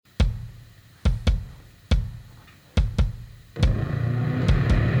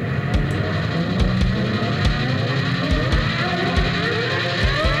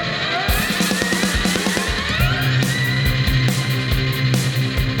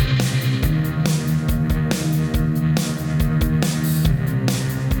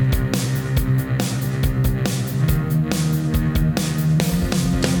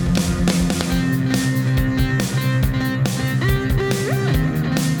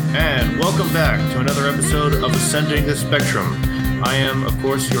And welcome back to another episode of Ascending the Spectrum. I am, of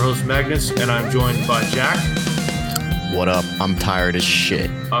course, your host Magnus, and I'm joined by Jack. What up? I'm tired as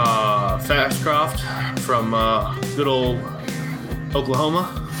shit. Fastcroft from good old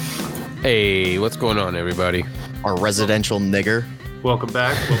Oklahoma. Hey, what's going on, everybody? Our residential nigger. Welcome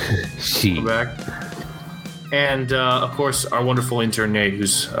back. Welcome back. And, of course, our wonderful intern, Nate,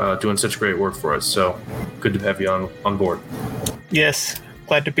 who's doing such great work for us. So good to have you on board. Yes,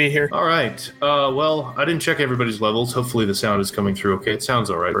 glad to be here. All right. Well, I didn't check everybody's levels. Hopefully the sound is coming through okay. It sounds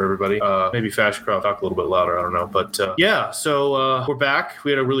all right for everybody. Maybe Fastcroft talk a little bit louder. I don't know. But, yeah, so we're back.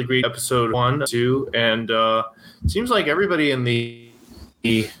 We had a really great episode 1, 2, and it seems like everybody in these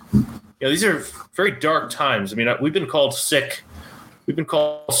are very dark times. I mean, we've been called sick. We've been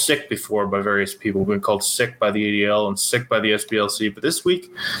called sick before by various people. We've been called sick by the ADL and sick by the SBLC. But this week,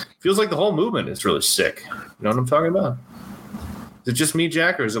 feels like the whole movement is really sick. You know what I'm talking about? Is it just me,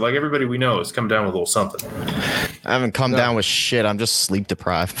 Jack, or is it like everybody we know has come down with a little something? I haven't come down with shit. I'm just sleep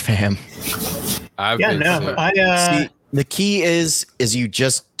deprived, fam. Sick. See, the key is you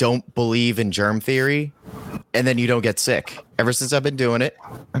just don't believe in germ theory, and then you don't get sick. Ever since I've been doing it,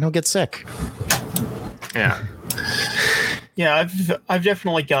 I don't get sick. Yeah. Yeah, I've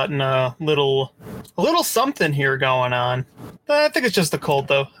definitely gotten a little something here going on. But I think it's just the cold,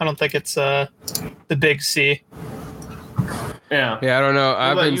 though. I don't think it's the big C. Yeah. Yeah, I don't know. What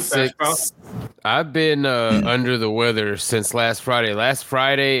I've about been you, sick. Fastcroft? I've been under the weather since last Friday. Last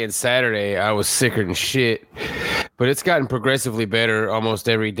Friday and Saturday, I was sicker than shit. But it's gotten progressively better almost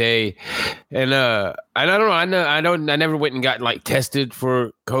every day. And I don't know. I never went and got like tested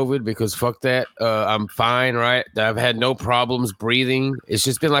for COVID because fuck that. I'm fine, right? I've had no problems breathing. It's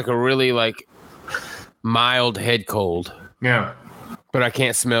just been like a really like mild head cold. Yeah. But I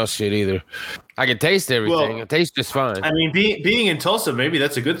can't smell shit either. I can taste everything. It tastes just fine. I mean, being in Tulsa, maybe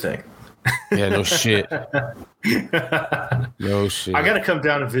that's a good thing. Yeah, no shit. No shit. I got to come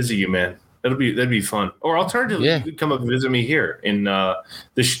down and visit you, man. That'd be fun. Or alternatively, you could come up and visit me here in the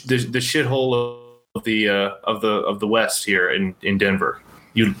shithole of the West here in Denver.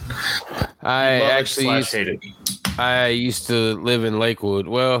 I used to live in Lakewood.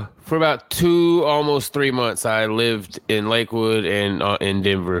 Well, for about 2, almost 3 months, I lived in Lakewood and in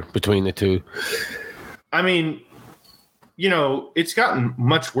Denver between the two. I mean, you know, it's gotten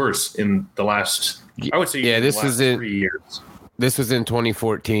much worse in the last. I would say, this was in 3 years. This was in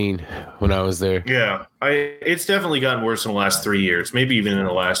 2014 when I was there. Yeah, it's definitely gotten worse in the last 3 years. Maybe even in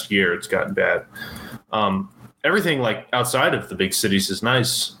the last year, it's gotten bad. Everything like outside of the big cities is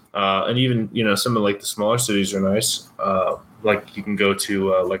nice, and even some of like the smaller cities are nice. Like you can go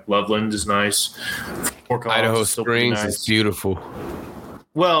to like Loveland is nice. Fort Collins Idaho is still Springs pretty nice. is beautiful.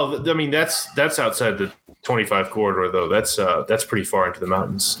 Well, I mean that's outside the 25 corridor though. That's pretty far into the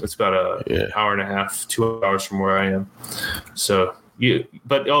mountains. It's about an hour and a half, 2 hours from where I am. So I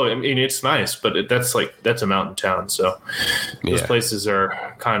mean it's nice, but that's a mountain town. So those places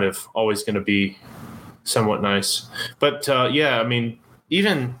are kind of always going to be somewhat nice. But I mean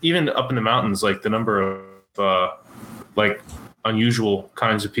even up in the mountains, like the number of like unusual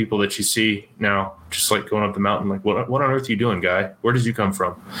kinds of people that you see now, just like going up the mountain, like what on earth are you doing, guy? Where did you come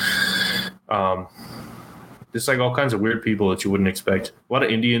from? There's like all kinds of weird people that you wouldn't expect. A lot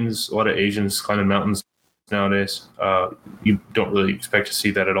of Indians, a lot of Asians climbing mountains nowadays. You don't really expect to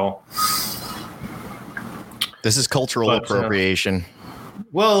see that at all. This is cultural appropriation.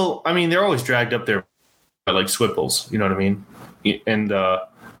 Well, I mean, they're always dragged up there by like swipples, you know what I mean? And there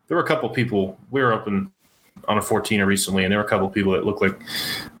were a couple people, we were up on a 14er recently, and there were a couple people that looked like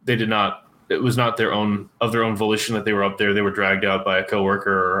it was not of their own volition that they were up there. They were dragged out by a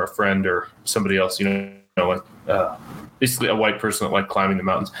coworker or a friend or somebody else, like basically a white person that liked climbing the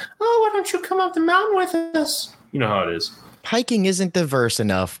mountains. Oh, why don't you come up the mountain with us? You know how it is. Hiking isn't diverse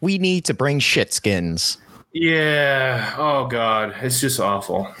enough. We need to bring shit skins. Yeah. Oh God, it's just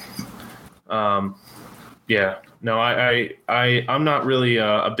awful. Yeah. No, I'm not really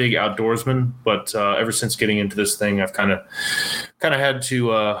a big outdoorsman, but ever since getting into this thing, I've kind of had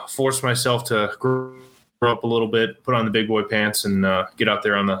to force myself to grow up a little bit, put on the big boy pants, and get out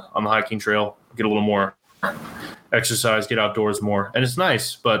there on the hiking trail, get a little more exercise, get outdoors more, and it's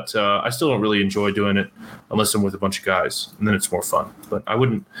nice. But I still don't really enjoy doing it unless I'm with a bunch of guys, and then it's more fun. But I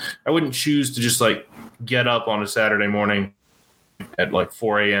wouldn't choose to just like get up on a Saturday morning at like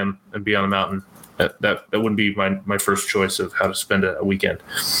 4 a.m. and be on the mountain. That wouldn't be my first choice of how to spend a weekend.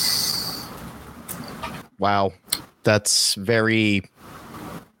 Wow, that's very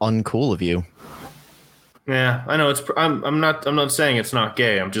uncool of you. Yeah, I know I'm not saying it's not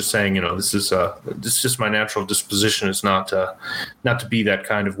gay. I'm just saying, this is just my natural disposition is not to be that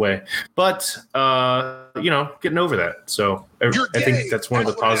kind of way. But getting over that. So I think that's one of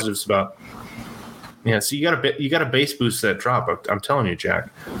the positives about. Yeah, so you got to bass boost that drop. I'm telling you, Jack.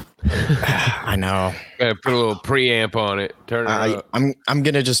 I know. Gotta put a little preamp on it. Turn it up. I'm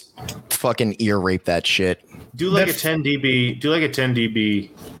gonna just fucking ear rape that shit. Do like a 10 dB. Do like a 10 dB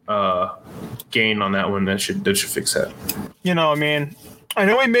gain on that one. That should fix that. I mean, I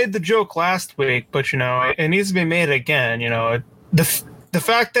know we made the joke last week, but it needs to be made again. The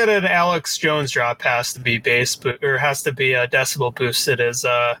fact that an Alex Jones drop has to be has to be decibel boosted is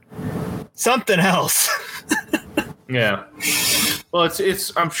something else. Yeah. Well,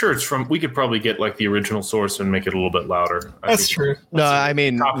 it's. I'm sure it's from. We could probably get like the original source and make it a little bit louder. That's true. No, I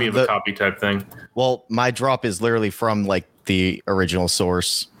mean copy of a copy type thing. Well, my drop is literally from like the original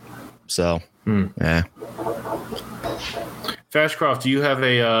source. So, yeah. Fashcroft, do you have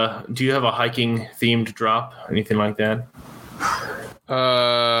a hiking themed drop? Anything like that?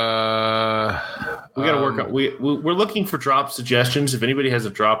 We got to work on. We're looking for drop suggestions. If anybody has a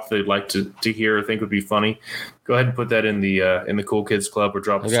drop they'd like to hear or think would be funny, go ahead and put that in the Cool Kids Club or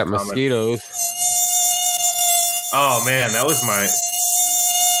drop us a comment. Mosquitoes. Oh man, that was my.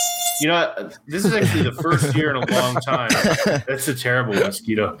 This is actually the first year in a long time. That's a terrible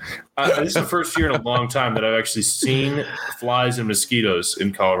mosquito. This is the first year in a long time that I've actually seen flies and mosquitoes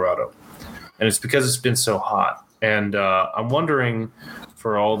in Colorado, and it's because it's been so hot. And I'm wondering,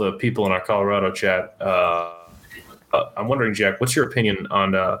 for all the people in our Colorado chat, I'm wondering, Jack, what's your opinion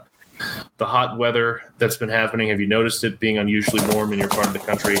on the hot weather that's been happening? Have you noticed it being unusually warm in your part of the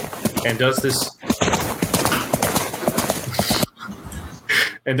country? And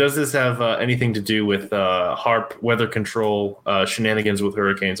does this have anything to do with HARP weather control shenanigans with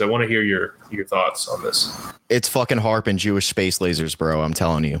hurricanes? I want to hear your thoughts on this. It's fucking HARP and Jewish space lasers, bro. I'm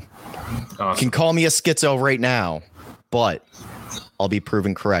telling you. Awesome. You can call me a schizo right now, but I'll be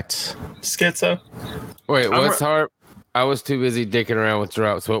proven correct. Schizo. Wait, what's HARP? I was too busy dicking around with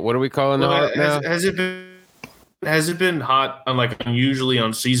drops. What are we calling the HARP now? Has it been hot, unusually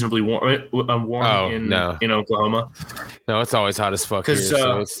unseasonably warm in Oklahoma? No, it's always hot as fuck here.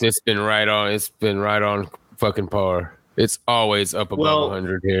 So it's been right on. It's been right on fucking par. It's always up above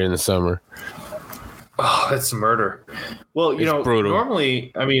 100 here in the summer. Oh, that's murder. Well, brutal.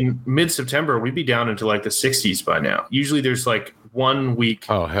 Normally, mid-September, we'd be down into like the 60s by now. Usually there's like 1 week.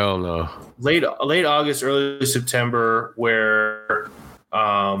 Oh, hell no. Late August, early September, where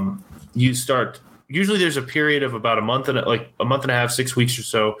you start. Usually there's a period of about a month and a half, 6 weeks or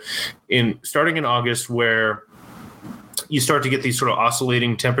so, starting in August, where you start to get these sort of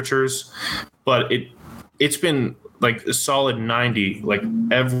oscillating temperatures, but it's been like a solid 90 like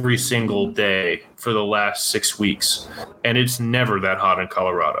every single day for the last 6 weeks, and it's never that hot in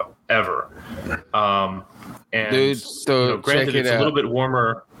Colorado ever. Dude, so granted, it's a little bit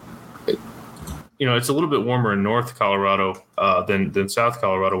warmer. It's a little bit warmer in North Colorado than South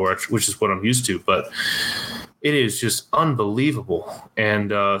Colorado, which is what I'm used to, but it is just unbelievable.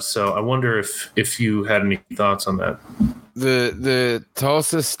 And so I wonder if you had any thoughts on that. The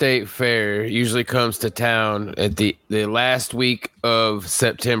Tulsa State Fair usually comes to town at the last week of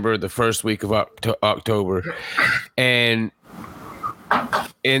September, the first week of October. And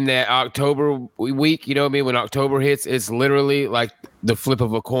in that October week, when October hits, it's literally like the flip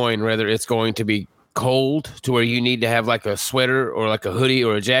of a coin, whether it's going to be cold to where you need to have like a sweater or like a hoodie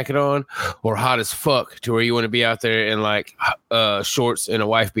or a jacket on, or hot as fuck to where you want to be out there in like shorts and a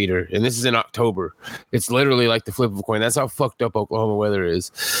wife beater. And this is in October. It's literally like the flip of a coin. That's how fucked up Oklahoma weather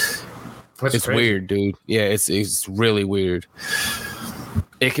is. It's crazy. Weird, dude. Yeah, it's really weird.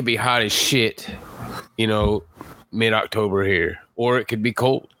 It could be hot as shit, mid-October here, or it could be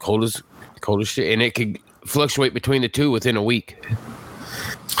cold as shit, and it could fluctuate between the two within a week.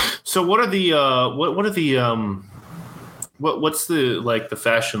 So what's the the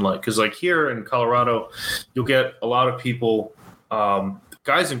fashion like? Because like here in Colorado, you'll get a lot of people,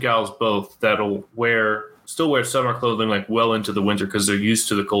 guys and gals both, that'll still wear summer clothing like well into the winter because they're used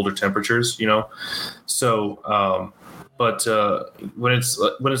to the colder temperatures, So, but when it's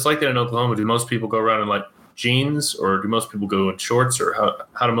like that in Oklahoma, do most people go around in like jeans, or do most people go in shorts, or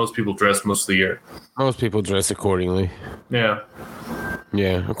how do most people dress most of the year? Most people dress accordingly.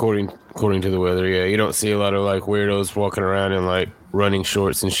 Yeah, according to the weather. Yeah, you don't see a lot of like weirdos walking around in like running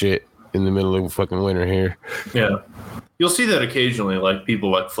shorts and shit in the middle of fucking winter here. Yeah, you'll see that occasionally, like people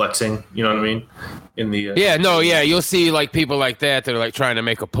like flexing. You know what I mean? In the you'll see like people like that are like trying to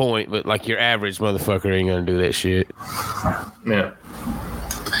make a point, but like your average motherfucker ain't gonna do that shit. Yeah,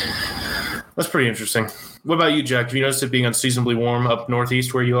 that's pretty interesting. What about you, Jack? Have you noticed it being unseasonably warm up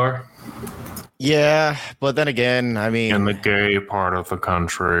northeast where you are? Yeah, but then again, I mean, In the gay part of the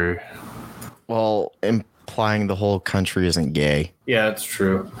country. well, implying the whole country isn't gay. Yeah, that's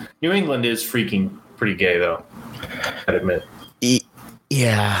true. New England is freaking pretty gay, though. I'd admit.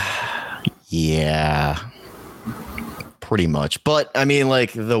 Yeah. Pretty much. But I mean,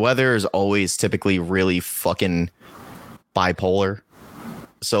 like, the weather is always typically really fucking bipolar.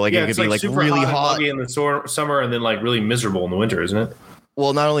 So like, it could be like super really hot hot in the summer and then like really miserable in the winter, isn't it?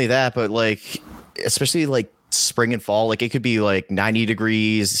 Well, not only that, but like, especially like spring and fall, like it could be like 90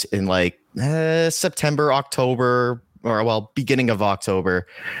 degrees in like September, October, or well, beginning of October.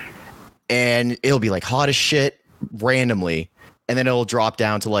 And it'll be like hot as shit randomly. And then it'll drop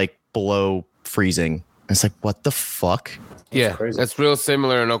down to like below freezing. And it's like, what the fuck? Yeah, that's real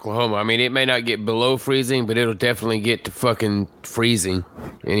similar in Oklahoma. I mean, it may not get below freezing, but it'll definitely get to fucking freezing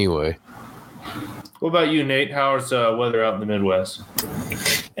anyway. What about you, Nate? How's weather out in the Midwest?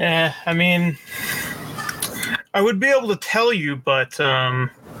 I mean, I would be able to tell you, but I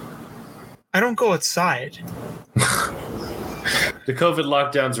don't go outside. The COVID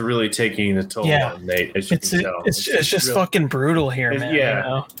lockdowns are really taking the toll on Nate, as you can tell. It's just real, fucking brutal here, man. Yeah, you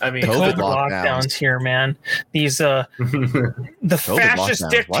know? I mean, COVID lockdowns here, man. These the fascist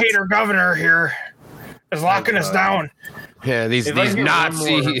dictator governor here is locking us down. Yeah, these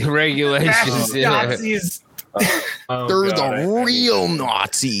Nazi regulations. Nazis. They're the real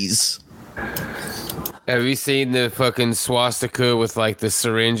Nazis. Have you seen the fucking swastika with like the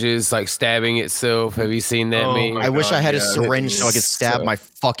syringes like stabbing itself? Have you seen that meme? I wish I had a syringe so I could stab my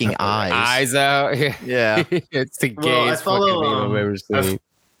fucking eyes out. Yeah. It's the gayest fucking meme I've ever seen.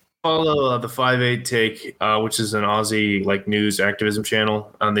 Follow the 5/8 Take, which is an Aussie like news activism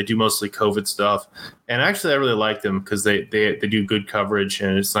channel. They do mostly COVID stuff, and actually I really like them because they do good coverage,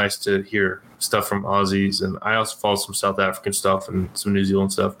 and it's nice to hear stuff from Aussies. And I also follow some South African stuff and some New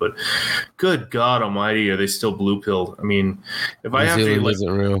Zealand stuff. But good God Almighty, are they still blue pilled? I mean, if I have to, like,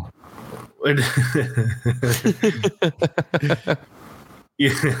 isn't real.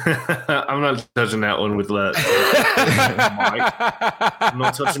 Yeah, I'm not touching that one with that. I'm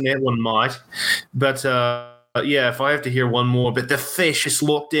not touching that one, Mike. But yeah, if I have to hear one more, but the fascist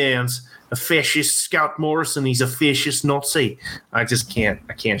lockdowns, a fascist Scott Morrison, he's a fascist Nazi. I just can't.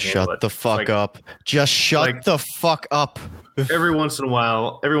 I can't. Shut the fuck up. Just shut the fuck up. Every once in a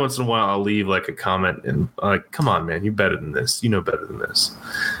while, I'll leave like a comment and like, come on, man, you're better than this. You know better than this.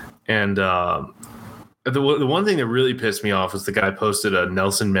 And the one thing that really pissed me off was the guy posted a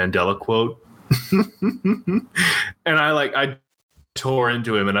Nelson Mandela quote, and I tore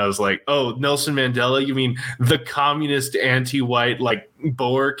into him, and I was like, "Oh, Nelson Mandela? You mean the communist anti-white like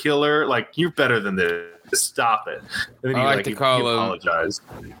Boer killer? Like, you're better than this. Stop it." And then I like to call him apologized.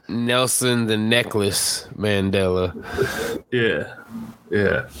 Nelson the Necklace Mandela. Yeah.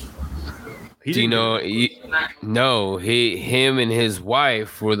 Him and his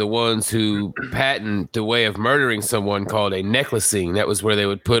wife were the ones who patented the way of murdering someone called a necklacing. That was where they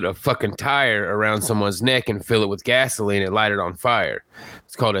would put a fucking tire around someone's neck and fill it with gasoline and light it on fire.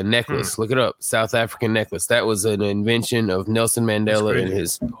 It's called a necklace. Look it up. South African necklace. That was an invention of Nelson Mandela and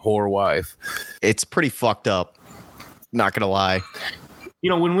his whore wife. It's pretty fucked up. Not gonna lie. You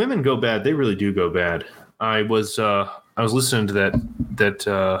know, when women go bad, they really do go bad. I was listening to that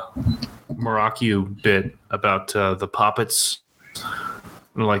Morocco bit about the puppets,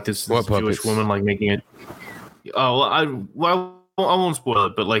 like this Jewish woman like making it. Oh, I won't spoil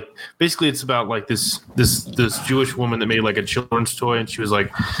it, but like basically it's about like this Jewish woman that made like a children's toy, and she was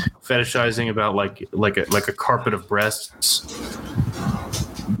like fetishizing about like a carpet of breasts,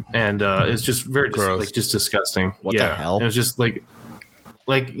 and it's just very gross, just disgusting. What the hell? And it's just like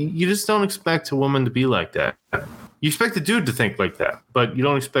you just don't expect a woman to be like that. You expect a dude to think like that, but you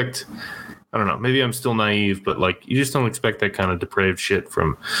don't expect, I don't know, maybe I'm still naive, but like you just don't expect that kind of depraved shit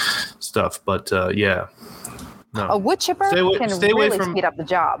from stuff. But yeah. No. A wood chipper can really speed up the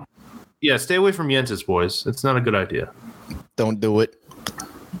job. Yeah, stay away from Yentis, boys. It's not a good idea. Don't do it.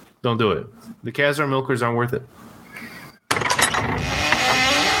 Don't do it. The Kazar milkers aren't worth it.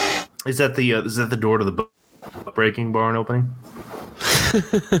 Is that the door to the breaking barn opening?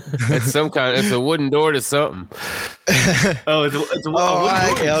 It's it's a wooden door to something. Oh, it's a wooden door.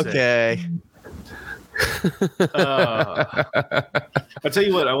 Okay. I tell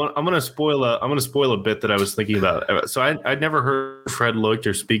you what, I'm gonna spoil a bit that I was thinking about. So I'd never heard Fred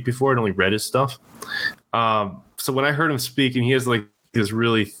Leuchter speak before. I'd only read his stuff. So when I heard him speak, and he has like this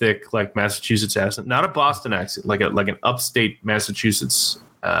really thick like Massachusetts accent, not a Boston accent, like an upstate Massachusetts,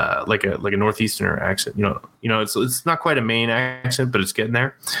 like a northeasterner accent. You know, it's not quite a Maine accent, but it's getting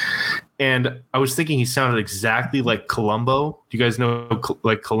there. And I was thinking he sounded exactly like Columbo. Do you guys know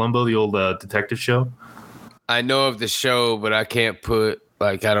like Columbo, the old detective show? I know of the show, but I can't put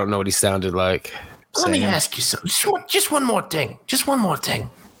I don't know what he sounded like. Let me ask you something. Just one more thing. Just one more thing.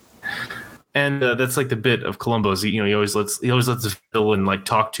 And that's like the bit of Columbo's. He always lets the villain like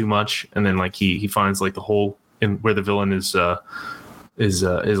talk too much, and then like he finds like the hole in where the villain is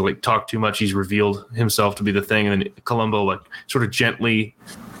like talk too much. He's revealed himself to be the thing, and then Columbo like sort of gently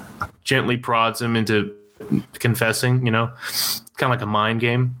prods him into confessing. Kind of like a mind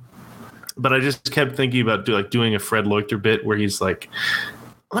game. But I just kept thinking about doing a Fred Leuchter bit where he's like,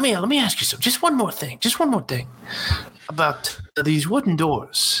 let me ask you something. Just one more thing about these wooden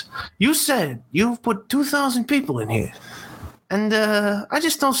doors. You said you've put 2,000 people in here, and I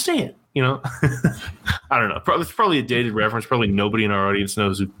just don't see it. I don't know. It's probably a dated reference. Probably nobody in our audience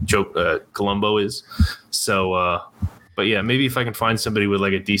knows who Columbo is. So, but yeah, maybe if I can find somebody with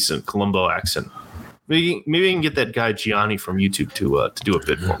like a decent Columbo accent, maybe I can get that guy Gianni from YouTube to do a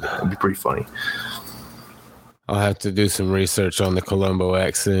bit for me. That'd be pretty funny. I'll have to do some research on the Columbo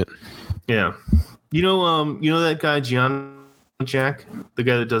accent. Yeah. You know that guy Gianni Jack, the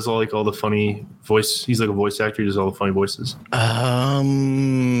guy that does all the funny voice. He's like a voice actor. He does all the funny voices.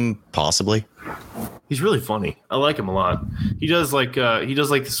 Possibly. He's really funny. I like him a lot. He does like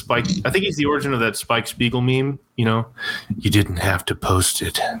the Spike. I think he's the origin of that Spike Spiegel meme. You didn't have to post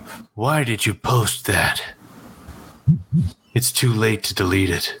it. Why did you post that? It's too late to delete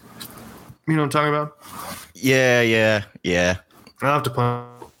it. You know what I'm talking about? Yeah. I'll have to punch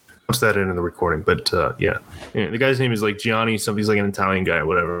that in the recording, but yeah, the guy's name is like Gianni something. He's like an Italian guy or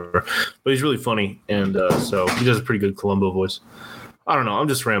whatever, but he's really funny, and so he does a pretty good Columbo voice. I don't know. I'm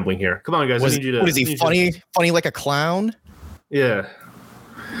just rambling here. Come on, guys. I need you to. What is he, funny like a clown? Yeah.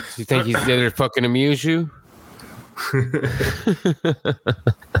 You think he's there to fucking amuse you?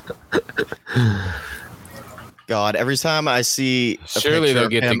 God, every time I see surely they'll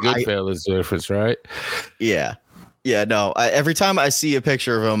get the Goodfellas reference, right? Yeah. No. Every time I see a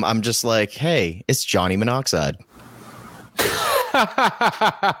picture of him, I'm just like, hey, it's Johnny Monoxide.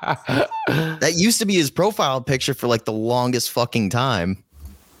 That used to be his profile picture for like the longest fucking time.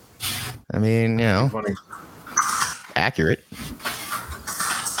 I mean, funny. Accurate.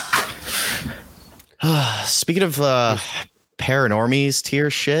 Speaking of paranormies tier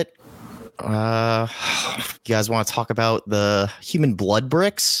shit, you guys want to talk about the human blood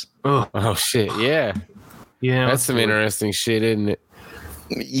bricks? Oh shit, yeah. That's some interesting shit, isn't it?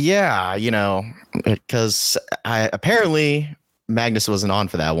 Yeah, because apparently Magnus wasn't on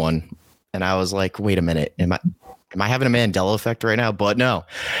for that one, and I was like, wait a minute, am I having a Mandela effect right now? But no,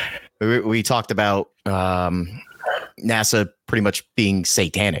 we talked about NASA pretty much being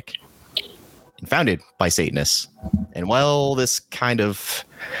satanic and founded by Satanists, and this kind of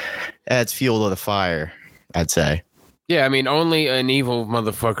adds fuel to the fire, I'd say. Yeah, I mean, only an evil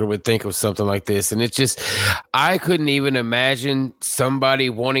motherfucker would think of something like this. And it's just, I couldn't even imagine somebody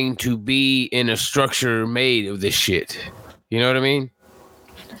wanting to be in a structure made of this shit. You know what I mean?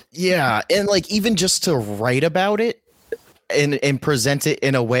 Yeah. And like, even just to write about it and present it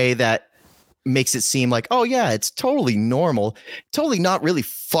in a way that makes it seem like, oh yeah, it's totally normal. Totally not really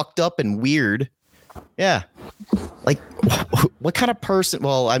fucked up and weird. Yeah. Like, what kind of person?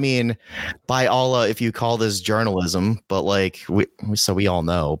 Well, I mean, by Allah, if you call this journalism, but like, we all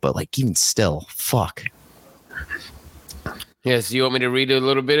know, but like, even still, fuck. Yes. You want me to read a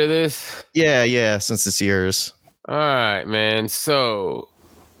little bit of this? Yeah. Since it's yours. All right, man. So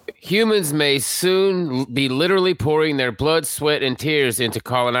humans may soon be literally pouring their blood, sweat, and tears into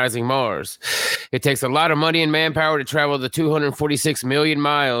colonizing Mars. It takes a lot of money and manpower to travel the 246 million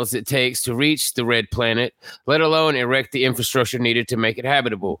miles it takes to reach the red planet, let alone erect the infrastructure needed to make it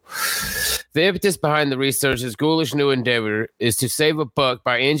habitable. The impetus behind the researchers' ghoulish new endeavor is to save a buck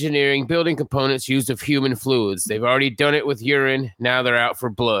by engineering building components used of human fluids. They've already done it with urine. Now they're out for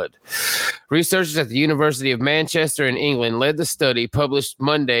blood. Researchers at the University of Manchester in England led the study, published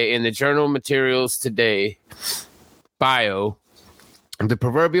Monday in the journal Materials Today Bio. The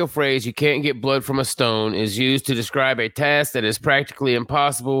proverbial phrase, "you can't get blood from a stone," is used to describe a task that is practically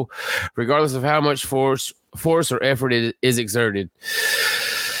impossible, regardless of how much force or effort is exerted.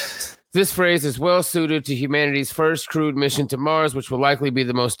 This phrase is well suited to humanity's first crewed mission to Mars, which will likely be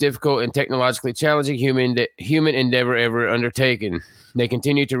the most difficult and technologically challenging human endeavor ever undertaken. They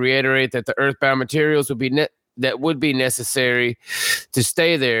continue to reiterate that the earthbound materials would be necessary to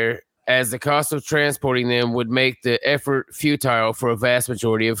stay there, as the cost of transporting them would make the effort futile for a vast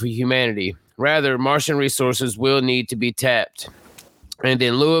majority of humanity. Rather, Martian resources will need to be tapped, and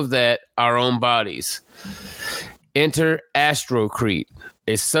in lieu of that, our own bodies. Enter Astrocrete,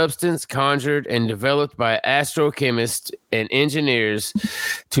 a substance conjured and developed by astrochemists and engineers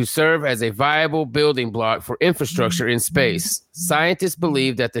to serve as a viable building block for infrastructure in space. Scientists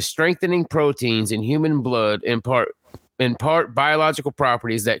believe that the strengthening proteins in human blood impart biological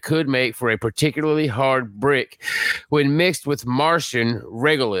properties that could make for a particularly hard brick when mixed with Martian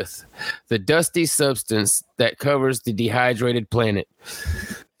regolith, the dusty substance that covers the dehydrated planet.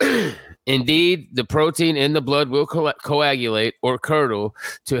 Indeed, the protein in the blood will coagulate or curdle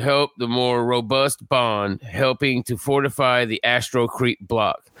to help the more robust bond, helping to fortify the astrocrete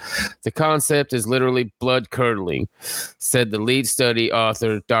block. The concept is literally blood curdling, said the lead study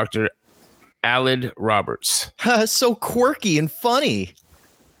author, Dr. Alid Roberts. So quirky and funny.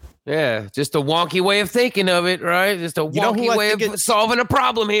 Yeah, just a wonky way of thinking of it, right? Just a wonky way of solving a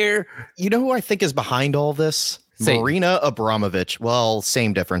problem here. You know who I think is behind all this? Marina Abramovich. Well,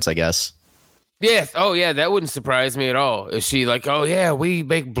 same difference, I guess. Yes. Oh, yeah. That wouldn't surprise me at all. Is she like, oh, yeah, we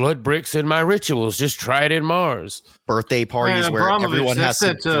make blood bricks in my rituals. Just try it in Mars. Birthday parties where everyone has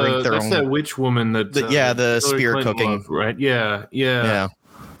to drink their own. That's that witch woman that. The spear cooking. Loved, right? Yeah.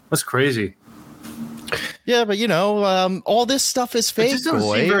 That's crazy. Yeah, but all this stuff is fake. It just doesn't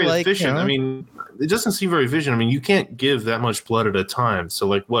seem very efficient. I mean, it doesn't seem very efficient. I mean, you can't give that much blood at a time. So,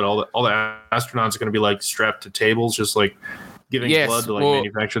 like, what? All the astronauts are going to be like strapped to tables, just like giving blood to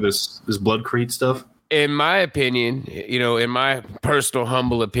manufacture this bloodcrete stuff. In my opinion, in my personal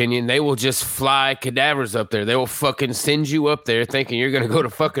humble opinion, they will just fly cadavers up there. They will fucking send you up there thinking you're going to go to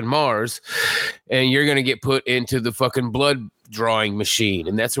fucking Mars, and you're going to get put into the fucking blood drawing machine,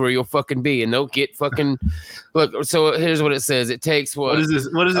 and that's where you'll fucking be, and they'll get fucking look. So here's what it says: it takes what is this?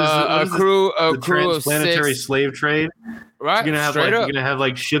 A crew of planetary slave trade, right? You're gonna have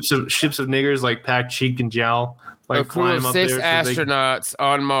like ships of niggers like packed cheek and jowl. Like a crew of 6 astronauts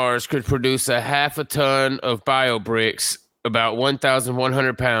on Mars could produce a half a ton of biobricks, about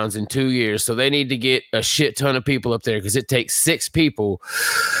 1,100 pounds in 2 years. So they need to get a shit ton of people up there because it takes 6 people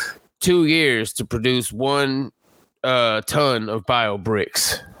 2 years to produce 1 ton of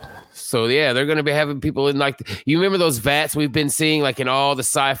biobricks. So yeah, they're going to be having people in you remember those vats we've been seeing like in all the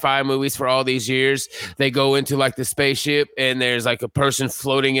sci-fi movies for all these years? They go into like the spaceship and there's like a person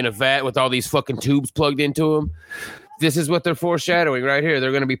floating in a vat with all these fucking tubes plugged into them. This is what they're foreshadowing right here.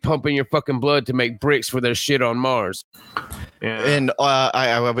 They're going to be pumping your fucking blood to make bricks for their shit on Mars. Yeah. And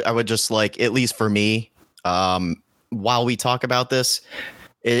I would just at least for me, while we talk about this,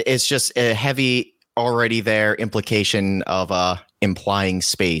 it's just a heavy already there implication of implying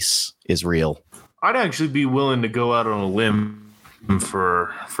space is real. I'd actually be willing to go out on a limb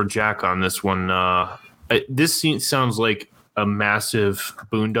for Jack on this one. This sounds like a massive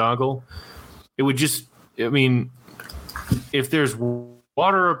boondoggle. It would just, I mean, if there's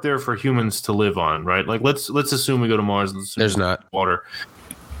water up there for humans to live on, right? Like let's assume we go to Mars. There's not water.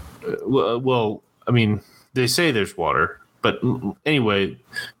 Well, I mean, they say there's water, but anyway,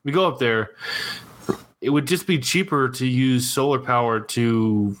 we go up there. It would just be cheaper to use solar power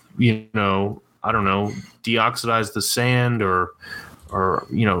to, I don't know, deoxidize the sand or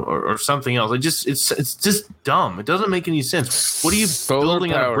something else. It's just dumb. It doesn't make any sense. What are you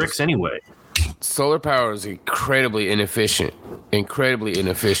building out of bricks anyway? Solar power is incredibly inefficient.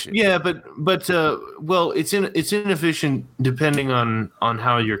 Yeah, but it's inefficient depending on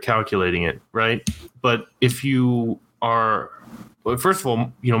how you're calculating it, right? But if you are first of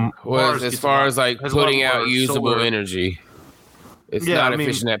all, Mars as far as like putting out usable energy, it's not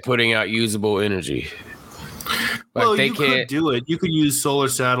efficient at putting out usable energy. Well, you could do it. You could use solar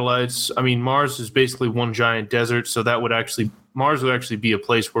satellites. I mean, Mars is basically one giant desert, so Mars would actually be a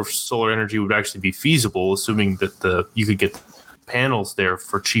place where solar energy would actually be feasible, assuming that you could get panels there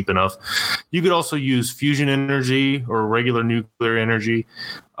for cheap enough. You could also use fusion energy or regular nuclear energy,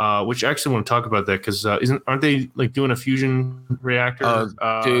 which I actually want to talk about that because aren't they like doing a fusion reactor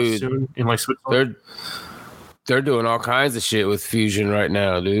soon in like Switzerland? They're doing all kinds of shit with fusion right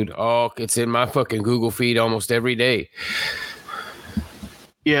now, dude. It's in my fucking Google feed almost every day.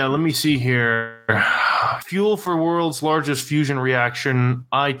 Yeah, let me see here. Fuel for world's largest fusion reaction,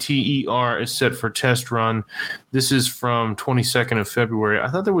 ITER, is set for test run. This is from 22nd of February. I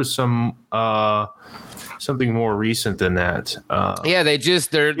thought there was something more recent than that.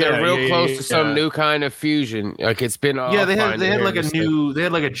 They're real close to some new kind of fusion. Like it's been they had like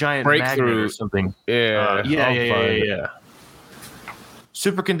a giant breakthrough magnet or something. Yeah.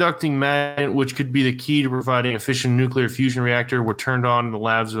 Superconducting magnet, which could be the key to providing efficient nuclear fusion reactor, were turned on in the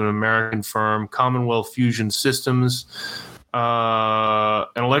labs of an American firm, Commonwealth Fusion Systems. An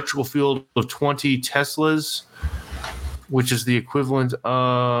electrical field of 20 Teslas, which is the equivalent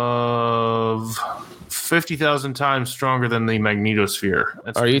of 50,000 times stronger than the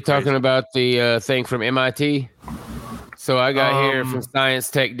magnetosphere. Are you talking about the thing from MIT? So I got here from Science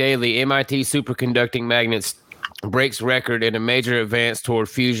Tech Daily. MIT superconducting magnets breaks record in a major advance toward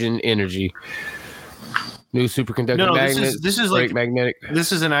fusion energy. New superconducting magnets. This is like magnetic.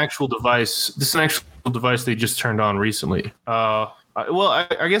 This is an actual device. This is an actual device they just turned on recently.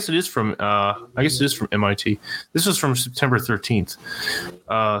 I guess it is from. MIT. This was from September 13th.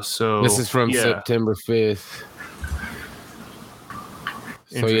 So this is from September 5th.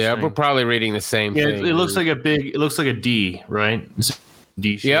 So yeah, we're probably reading the same thing. It looks like a big. It looks like a D, right? It's a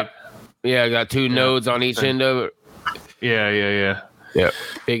D shape. Yep. Yeah, I got two nodes on each end of it. Yeah. Yeah,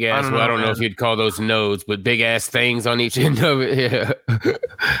 big ass. I don't know if you'd call those nodes, but big ass things on each end of it. Yeah,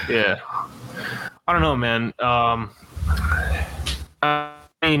 yeah. I don't know, man. I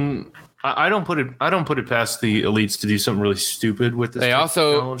mean, I don't put it past the elites to do something really stupid with this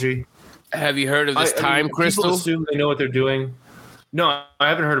technology. Have you heard of this time crystal? People assume they know what they're doing. No, I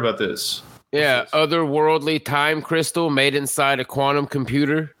haven't heard about this. Yeah, otherworldly time crystal made inside a quantum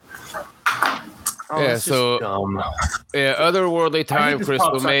computer. Otherworldly time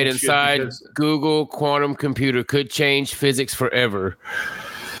crystal made inside Google quantum computer could change physics forever.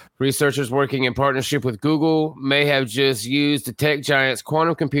 Researchers working in partnership with Google may have just used the tech giant's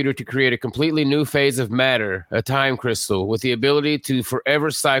quantum computer to create a completely new phase of matter, a time crystal, with the ability to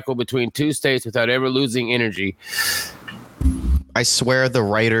forever cycle between two states without ever losing energy. I swear the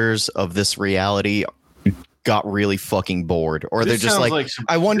writers of this reality got really fucking bored, or they're just like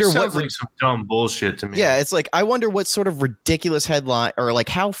I wonder what like some dumb bullshit to me. Yeah, it's like I wonder what sort of ridiculous headline, or like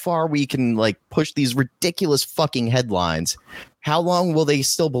how far we can like push these ridiculous fucking headlines. How long will they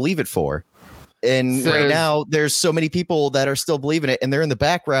still believe it for? And right now there's so many people that are still believing it, and they're in the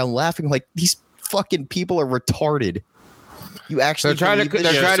background laughing like these fucking people are retarded. You actually they're trying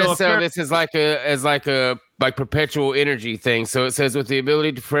to sell this as like a perpetual energy thing. So it says with the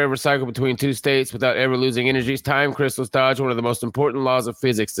ability to forever cycle between two states without ever losing energies, time crystals dodge one of the most important laws of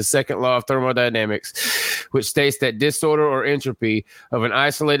physics, the second law of thermodynamics, which states that disorder or entropy of an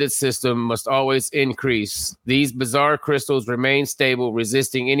isolated system must always increase. These bizarre crystals remain stable,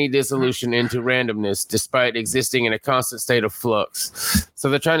 resisting any dissolution into randomness, despite existing in a constant state of flux. So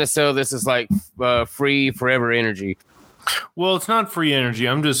they're trying to sell this as like free forever energy. Well, it's not free energy.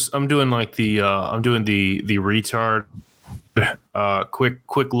 I'm doing like the retard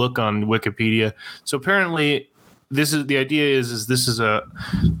quick look on Wikipedia. So apparently this is a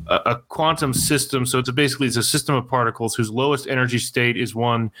quantum system. So it's a system of particles whose lowest energy state is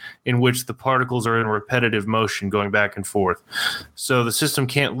one in which the particles are in repetitive motion going back and forth. So the system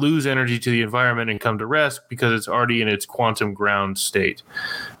can't lose energy to the environment and come to rest because it's already in its quantum ground state.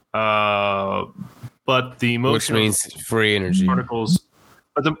 But the motion, which means free energy particles,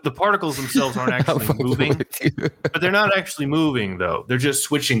 but the particles themselves aren't actually moving. But they're not actually moving though; they're just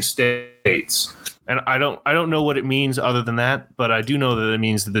switching states. And I don't know what it means other than that, but I do know that it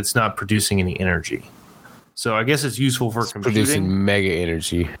means that it's not producing any energy. So I guess it's useful for computing. Producing mega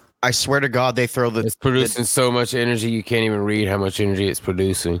energy. I swear to God, they throw it's producing so much energy you can't even read how much energy it's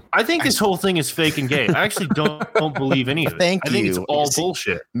producing. I think this whole thing is fake and gay. I actually don't believe any of it. I think it's all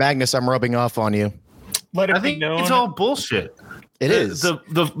bullshit. Magnus, I'm rubbing off on you. I think it's all bullshit. It is the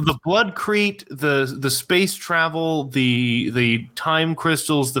bloodcrete, the space travel, the time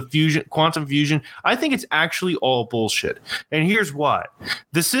crystals, the fusion, quantum fusion. I think it's actually all bullshit. And here's why: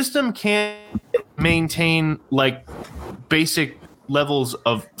 the system can't maintain like basic levels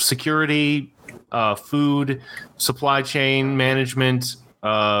of security, food, supply chain management,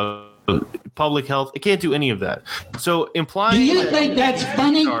 public health. It can't do any of that. So implying. Do you think that's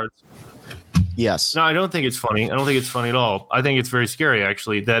funny? Yes. No, I don't think it's funny. I don't think it's funny at all. I think it's very scary,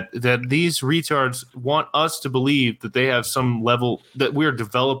 actually, that these retards want us to believe that they have some level that we're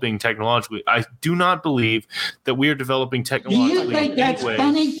developing technologically. I do not believe that we are developing technologically. Do you think that's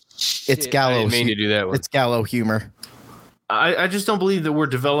funny? It's gallows. I didn't mean to do that one. It's gallow humor. I just don't believe that we're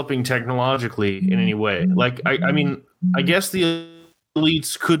developing technologically in any way. Like, I mean, I guess the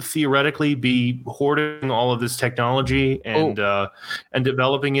elites could theoretically be hoarding all of this technology and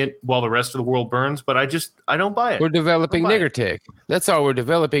developing it while the rest of the world burns, but I don't buy it. We're developing nigger tech. That's all we're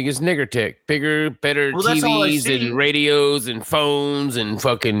developing is nigger tech. Bigger, better TVs and radios and phones and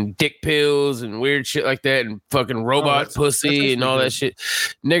fucking dick pills and weird shit like that and fucking robot pussy and all that shit.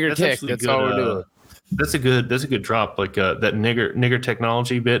 Nigger tech. That's all we're doing. That's a good drop. Like that nigger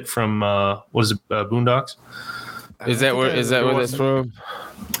technology bit from what is it, Boondocks? Is that where that's from?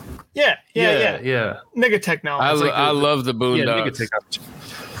 Yeah. Nigga technology. I love the Boondocks. Yeah, nigga technology.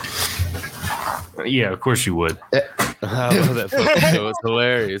 Yeah, of course you would. I love that fucking show. It's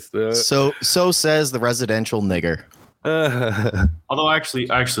hilarious. So says the residential nigger. Although I actually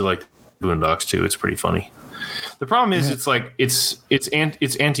like Boondocks too. It's pretty funny. The problem is it's like it's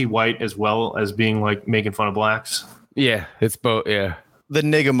anti-white as well as being like making fun of blacks. Yeah, it's both. Yeah, the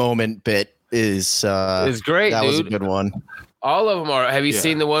nigga moment bit is great. That dude. was a good one. All of them are. Have you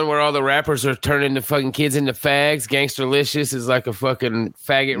seen the one where all the rappers are turning the fucking kids into fags? Gangsterlicious is like a fucking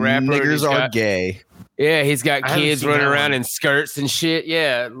faggot rapper. Niggers are gay. Yeah, he's got kids running around in skirts and shit.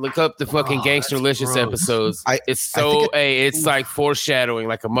 Yeah, look up the fucking Gangsterlicious episodes. It's like foreshadowing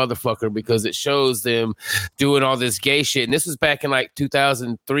like a motherfucker because it shows them doing all this gay shit. And this was back in like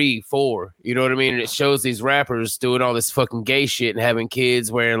 2003, 4. You know what I mean? And it shows these rappers doing all this fucking gay shit and having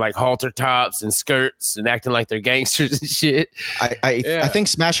kids wearing like halter tops and skirts and acting like they're gangsters and shit. I think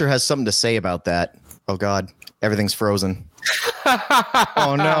Smasher has something to say about that. Oh God, everything's frozen.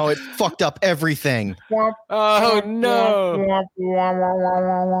 Oh no, it fucked up everything. Oh no. Do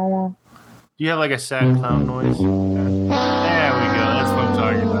you have like a sad clown noise? There we go. That's what I'm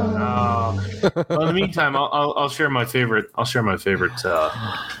talking about. Well, in the meantime, I'll share my favorite.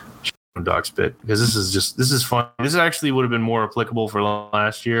 Docs bit because this is fun. This actually would have been more applicable for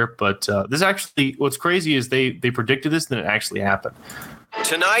last year, but this actually what's crazy is they predicted this and it actually happened.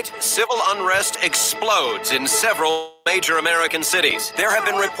 Tonight, civil unrest explodes in several major American cities. There have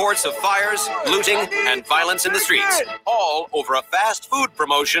been reports of fires, looting, and violence in the streets, all over a fast food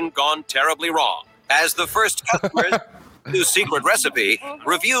promotion gone terribly wrong. As the first customers to Secret Recipe,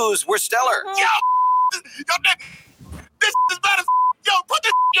 reviews were stellar. Yo, this is better. Yo, put this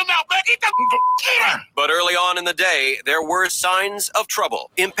in your mouth, man. Eat that. But early on in the day, there were signs of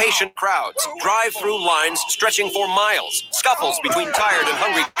trouble. Impatient crowds, drive-through lines stretching for miles, scuffles between tired and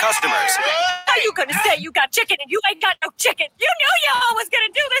hungry customers. How you gonna say you got chicken and you ain't got no chicken? You knew y'all was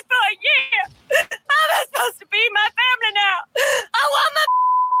gonna do this for a year. How am I supposed to feed my family now? I want my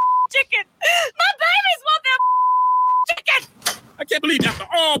chicken. My babies want their chicken. I can't believe after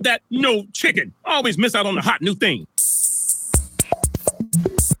all that, no chicken. I always miss out on the hot new thing.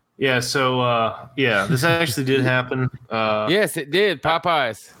 Yeah, so this actually did happen. Yes, it did.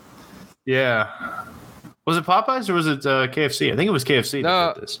 Popeyes. Yeah. Was it Popeyes or was it KFC? I think it was KFC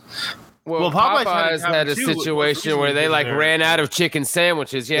that did this. Well, Popeyes had a situation where they like ran out of chicken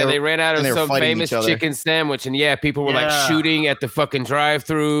sandwiches. Yeah, they ran out of some famous chicken sandwich, and people were like shooting at the fucking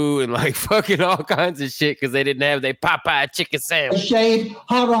drive-through and like fucking all kinds of shit because they didn't have their Popeye chicken sandwich. Shade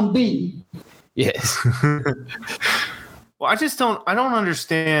Harambe. Yes. Well, I don't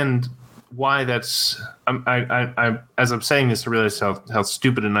understand why that's. I as I'm saying this, I realize how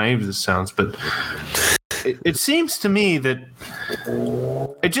stupid and naive this sounds, but it seems to me that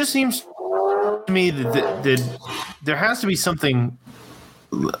that there has to be something.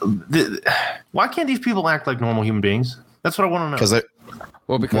 Why can't these people act like normal human beings? That's what I want to know.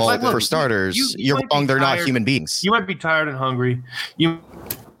 Because for starters, you're wrong. They're not human beings. You might be tired and hungry. You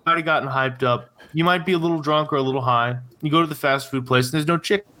might have gotten hyped up. You might be a little drunk or a little high. You go to the fast food place and there's no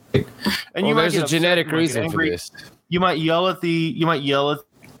chicken. And there's a genetic reason for this. You might yell at the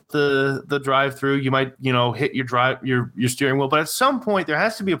drive-through. You might hit your steering wheel. But at some point, there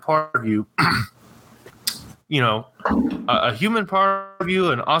has to be a part of you, a human part of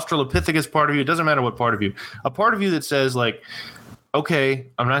you, an Australopithecus part of you. It doesn't matter what part of you. A part of you that says like, okay,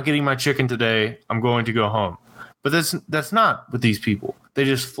 I'm not getting my chicken today. I'm going to go home. But that's not with these people. They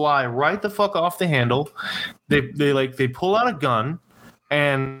just fly right the fuck off the handle. They pull out a gun,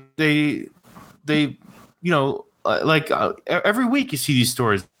 and they every week you see these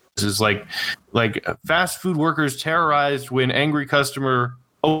stories. This is like fast food workers terrorized when angry customer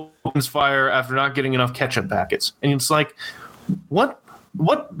opens fire after not getting enough ketchup packets, and it's like, what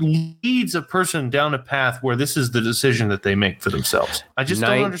leads a person down a path where this is the decision that they make for themselves? I just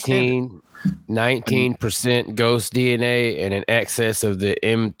don't understand. 19% ghost DNA and an excess of the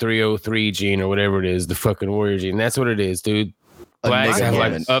M303 gene or whatever it is, the fucking warrior gene. That's what it is, dude. Blacks have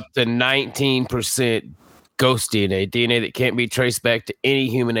like up to 19% ghost DNA that can't be traced back to any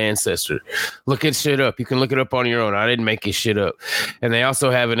human ancestor. Look it shit up. You can look it up on your own. I didn't make this shit up. And they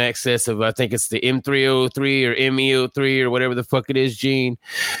also have an excess of, I think it's the M303 or MEO3 or whatever the fuck it is gene,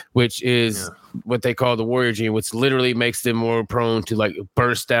 which is what they call the warrior gene, which literally makes them more prone to like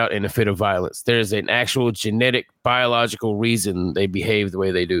burst out in a fit of violence. There's an actual genetic, biological reason they behave the way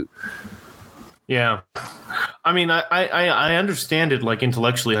they do. Yeah. I mean, I understand it like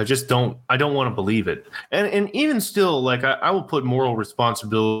intellectually. I don't want to believe it. And even still, like I will put moral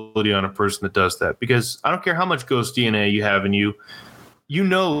responsibility on a person that does that, because I don't care how much ghost DNA you have in you,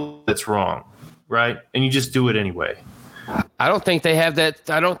 that's wrong, right? And you just do it anyway. I don't think they have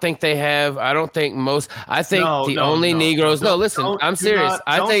that. I don't think most. I think the only Negroes. No, listen, I'm serious.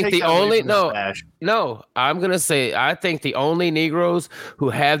 I think the only I'm gonna say I think the only Negroes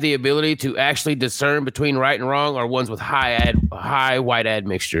who have the ability to actually discern between right and wrong are ones with high white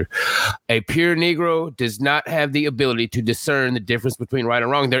admixture. A pure Negro does not have the ability to discern the difference between right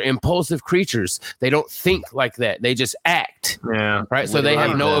and wrong. They're impulsive creatures. They don't think like that. They just act. Yeah. Right. So they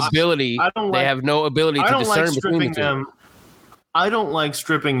have no ability. They have no ability to discern between them. I don't like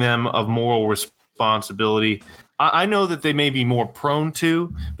stripping them of moral responsibility. I know that they may be more prone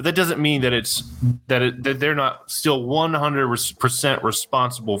to, but that doesn't mean that that they're not still 100%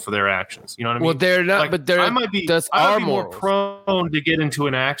 responsible for their actions. You know what I mean? Well, they're not, like, but they're. I might be more prone to get into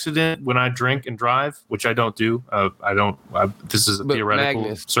an accident when I drink and drive, which I don't do. This is a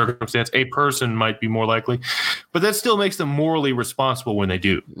theoretical circumstance. A person might be more likely, but that still makes them morally responsible when they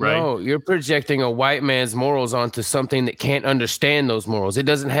do. Right? No, you're projecting a white man's morals onto something that can't understand those morals. It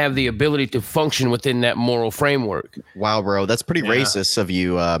doesn't have the ability to function within that moral framework. Wow, bro, that's pretty racist of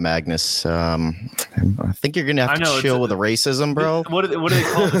you, Magnus. I think you're gonna have to chill with the racism, bro. What do they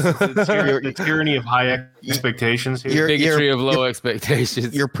call this? The tyranny of high expectations. Here. Bigotry of low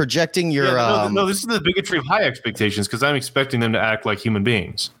expectations. You're projecting your. No, this is the bigotry of high expectations because I'm expecting them to act like human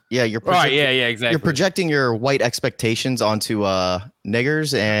beings. Yeah, you're right. Yeah, exactly. You're projecting your white expectations onto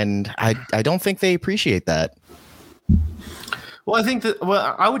niggers, and I don't think they appreciate that.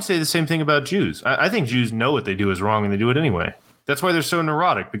 Well, I would say the same thing about Jews. I think Jews know what they do is wrong and they do it anyway. That's why they're so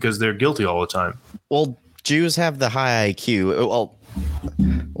neurotic, because they're guilty all the time. Well, Jews have the high IQ. Well,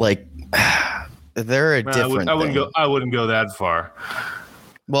 like they're a different thing. I wouldn't go that far.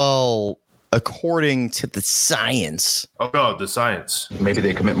 Well, according to the science. Oh God, the science. Maybe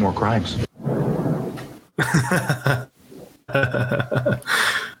they commit more crimes.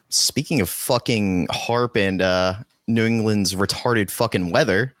 Speaking of fucking HARP and New England's retarded fucking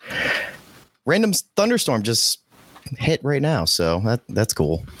weather, random thunderstorm just hit right now, so that's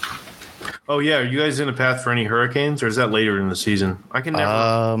cool. Oh yeah, are you guys in a path for any hurricanes, or is that later in the season? I can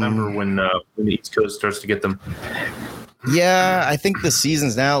never remember when the East Coast starts to get them. Yeah, I think the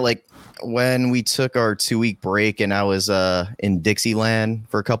season's now. Like when we took our 2-week break and I was in Dixieland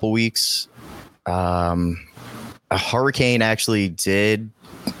for a couple weeks, a hurricane actually did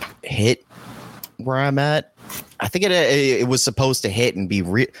hit where I'm at. I think it was supposed to hit and be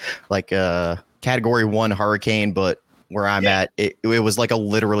like a Category 1 hurricane, but where I'm at, it was like a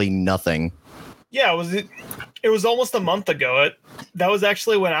literally nothing. Yeah, it was almost a month ago. That was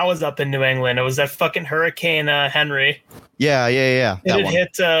actually when I was up in New England. It was that fucking Hurricane Henry. Yeah. It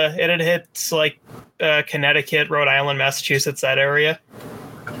had hit like Connecticut, Rhode Island, Massachusetts, that area.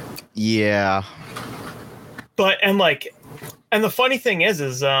 Yeah. And the funny thing is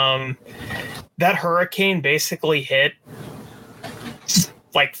that hurricane basically hit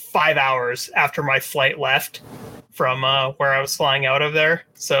like 5 hours after my flight left from where I was flying out of there.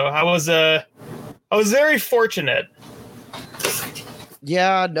 So I was very fortunate.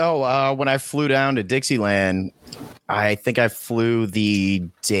 Yeah, no. When I flew down to Dixieland, I think I flew the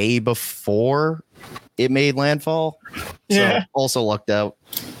day before it made landfall. Yeah. So also lucked out.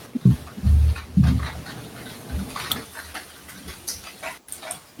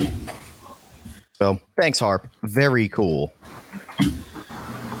 So thanks, Harp. Very cool.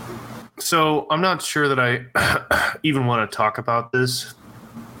 So I'm not sure that I even want to talk about this,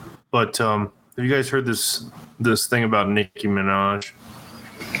 but have you guys heard this thing about Nicki Minaj?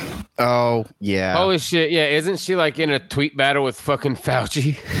 Oh yeah. Holy shit! Yeah, isn't she like in a tweet battle with fucking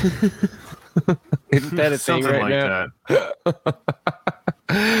Fauci? Isn't that a thing right now?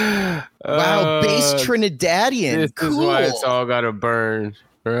 That. Wow, base Trinidadian. This cool. is why it's all got to burn.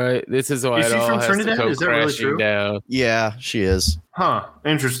 Right. This is why is it all from has Trinidad? to go is that really crashing true? down. Yeah, she is. Huh.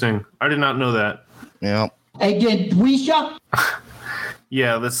 Interesting. I did not know that. Yeah. Again, Wisha.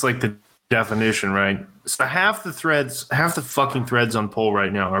 Yeah, that's like the definition, right? So half the fucking threads on poll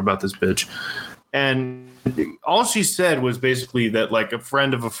right now are about this bitch. And all she said was basically that like a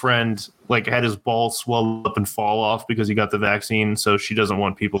friend of a friend like had his balls swell up and fall off because he got the vaccine, so she doesn't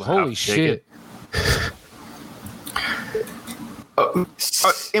want people to have to take it.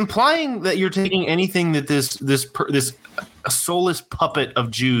 Implying that you're taking anything that this soulless puppet of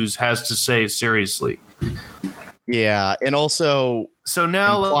Jews has to say seriously. Yeah, and also so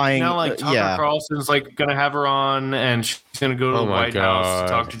now Tucker Carlson's like gonna have her on, and she's gonna go to the White House to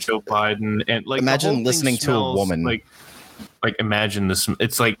talk to Joe Biden, and like imagine listening to a woman. Like imagine this.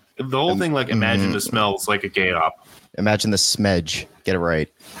 It's like the whole thing. Like imagine the smells like a gay op. Imagine the smedge. Get it right.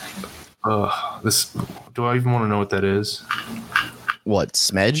 This. Do I even want to know what that is? What,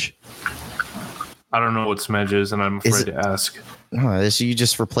 smedge? I don't know what smedge is, and I'm afraid to ask. No, you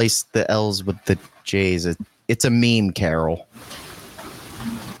just replace the L's with the J's. It's a meme, Carol.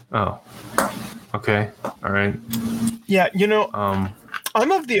 Oh. Okay. All right. Yeah,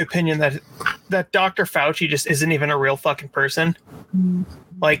 I'm of the opinion that Dr. Fauci just isn't even a real fucking person.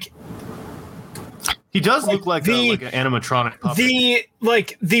 Like, he does look like an animatronic puppet.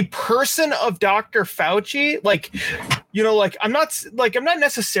 The person of Dr. Fauci, I'm not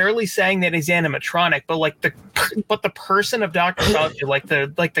necessarily saying that he's animatronic, but the person of Dr.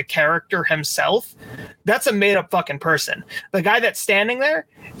 Fauci, the character himself, that's a made up fucking person. The guy that's standing there,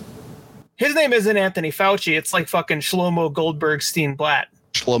 his name isn't Anthony Fauci. It's like fucking Shlomo Goldbergstein Blatt.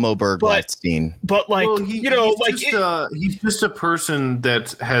 Shlomo Bergstein. But he's just a person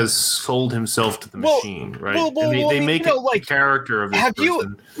that has sold himself to the machine, right? They make a character of this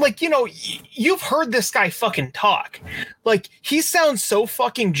person. You've heard this guy fucking talk. Like, he sounds so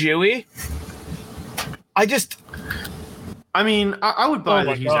fucking Jewy. I would buy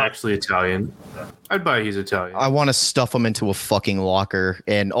that he's actually Italian. I'd buy he's Italian. I want to stuff him into a fucking locker,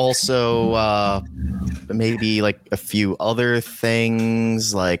 and also maybe like a few other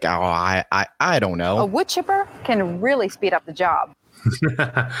things. Like, I don't know. A wood chipper can really speed up the job.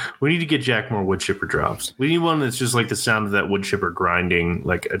 We need to get Jack more wood chipper drops. We need one that's just like the sound of that wood chipper grinding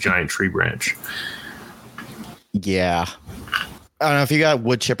like a giant tree branch. Yeah, I don't know if you got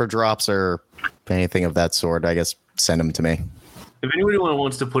wood chipper drops or anything of that sort. I guess send them to me. If anybody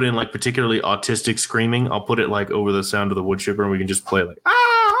wants to put in like particularly autistic screaming, I'll put it like over the sound of the wood chipper, and we can just play like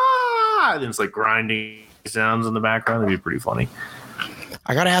and then it's like grinding sounds in the background. That'd be pretty funny.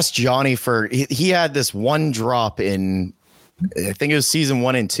 I gotta ask Johnny for he had this one drop in, I think it was season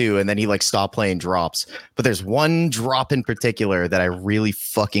 1 and 2, and then he like stopped playing drops. But there's one drop in particular that I really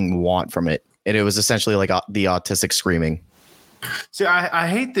fucking want from it, and it was essentially like the autistic screaming. See, I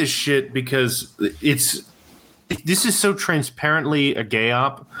hate this shit because this is so transparently a gay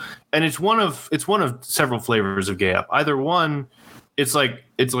op, and it's one of several flavors of gay op. Either one, it's like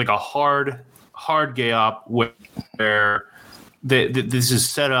a hard gay op where this is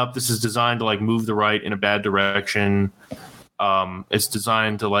set up, this is designed to like move the right in a bad direction. It's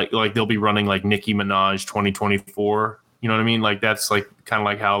designed to like they'll be running like Nicki Minaj 2024. You know what I mean? Like that's like kind of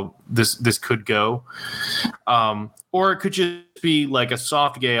like how this could go, or it could just be like a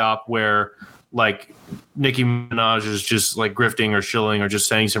soft gay op where like Nicki Minaj is just like grifting or shilling or just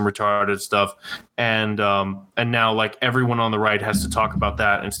saying some retarded stuff, and now like everyone on the right has to talk about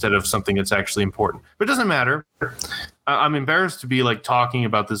that instead of something that's actually important. But it doesn't matter. I'm embarrassed to be like talking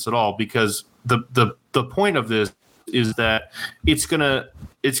about this at all because the point of this is that it's gonna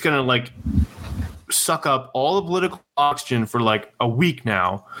like suck up all the political oxygen for like a week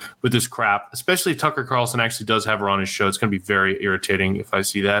now with this crap, especially if Tucker Carlson actually does have her on his show. It's going to be very irritating if I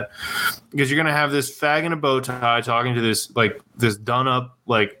see that, because you're going to have this fag in a bow tie talking to this done up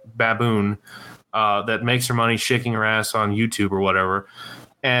like baboon that makes her money shaking her ass on YouTube or whatever.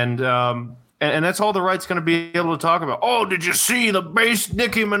 And that's all the right's going to be able to talk about. Oh, did you see the base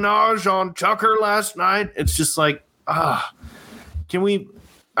Nicki Minaj on Tucker last night? It's just like,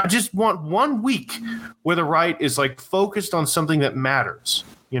 I just want 1 week where the right is like focused on something that matters,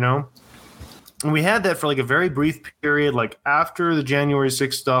 you know? And we had that for like a very brief period, like after the January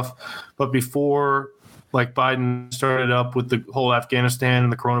 6th stuff, but before like Biden started up with the whole Afghanistan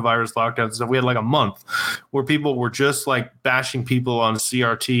and the coronavirus lockdown and stuff. We had like a month where people were just like bashing people on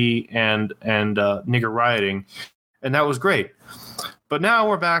CRT and nigger rioting. And that was great. But now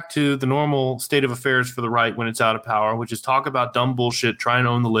we're back to the normal state of affairs for the right when it's out of power, which is talk about dumb bullshit, try and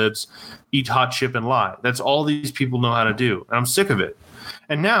own the libs, eat hot chip and lie. That's all these people know how to do. And I'm sick of it.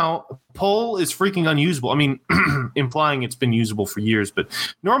 And now poll is freaking unusable. I mean, implying it's been usable for years, but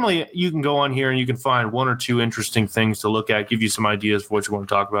normally you can go on here and you can find 1 or 2 interesting things to look at, give you some ideas for what you want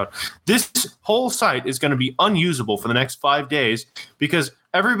to talk about. This whole site is going to be unusable for the next 5 days because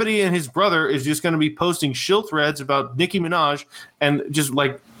everybody and his brother is just going to be posting shill threads about Nicki Minaj and just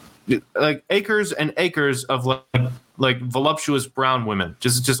like acres and acres of like voluptuous brown women.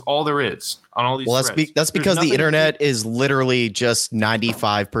 Just all there is on all these. Well, that's because the internet is literally just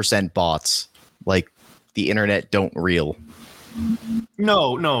 95% bots. Like the internet don't real.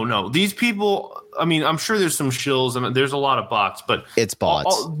 No. These people. I mean, I'm sure there's some shills and there's a lot of bots, but it's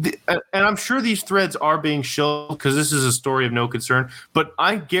bots. And I'm sure these threads are being shilled because this is a story of no concern. But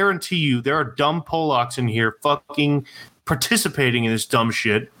I guarantee you, there are dumb Polacks in here fucking participating in this dumb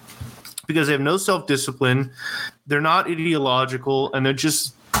shit because they have no self-discipline. They're not ideological, and they're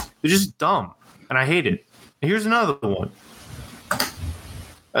just dumb, and I hate it. And here's another one.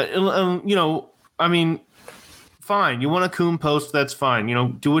 I mean, fine. You want a coon post? That's fine.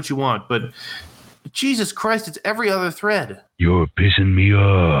 Do what you want, but Jesus Christ, it's every other thread. You're pissing me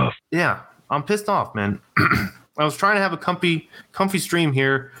off. Yeah, I'm pissed off, man. I was trying to have a comfy stream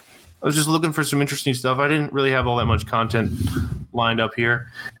here. I was just looking for some interesting stuff. I didn't really have all that much content lined up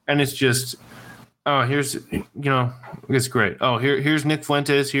here. And it's just, here's, it's great. Oh, here's Nick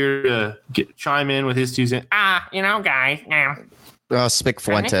Fuentes here to chime in with his 2 cents. Guys. Spick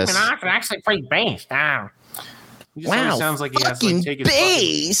Fuentes. Nicki Minaj is actually pretty based. He just always sounds like he has to take his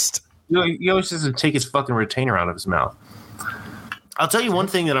based. He always has to take his fucking retainer out of his mouth. I'll tell you one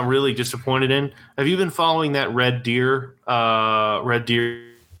thing that I'm really disappointed in. Have you been following that Red Deer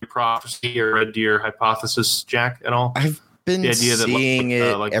prophecy or Red Deer hypothesis, Jack, at all? I've been seeing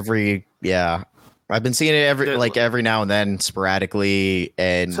it every. I've been seeing it every now and then sporadically.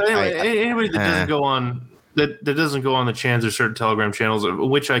 And so anybody that doesn't go on that doesn't go on the chans or certain Telegram channels,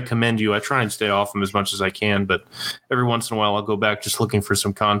 which I commend you. I try and stay off them as much as I can, but every once in a while I'll go back just looking for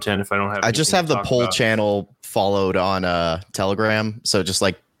some content if I don't have. I just have the poll channel followed on Telegram, so just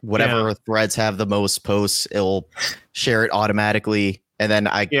like whatever threads have the most posts, it'll share it automatically, and then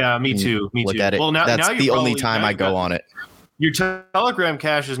me too. Look at it. Well, that's the only time I go on it. Your Telegram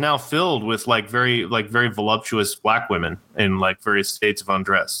cache is now filled with very voluptuous black women in like various states of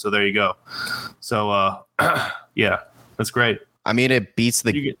undress. So there you go. So yeah, that's great. I mean, it beats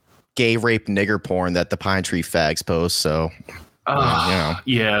the gay rape nigger porn that the Pine Tree Fags post. So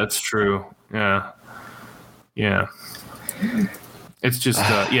yeah, it's true. Yeah. It's just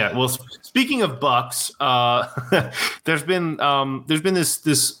Well, speaking of bucks, there's been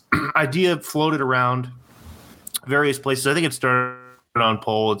this idea floated around various places. I think it started on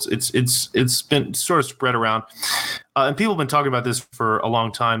poll. It's been sort of spread around, and people have been talking about this for a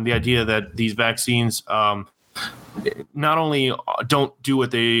long time. The idea that these vaccines not only don't do what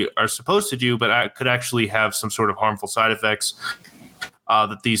they are supposed to do, but could actually have some sort of harmful side effects.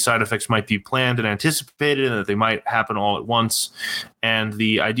 That these side effects might be planned and anticipated, and that they might happen all at once. And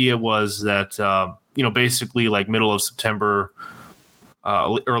the idea was that basically like middle of September.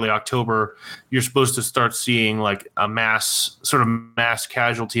 Early October, you're supposed to start seeing like a mass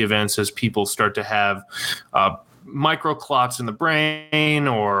casualty events as people start to have microclots in the brain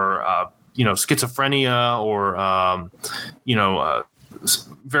or schizophrenia or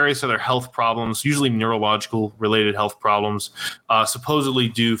various other health problems, usually neurological related health problems, supposedly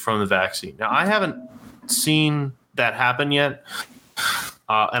due from the vaccine. Now, I haven't seen that happen yet,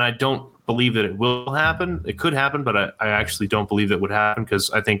 and I don't believe that it will happen. It could happen, but I actually don't believe it would happen because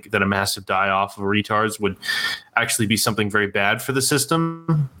I think that a massive die-off of retards would actually be something very bad for the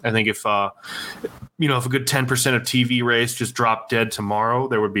system. I think if a good 10% of TV race just dropped dead tomorrow,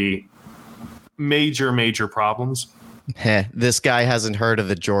 there would be major problems. This guy hasn't heard of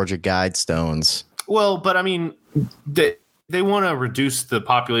the Georgia Guidestones. Well, but I mean, they want to reduce the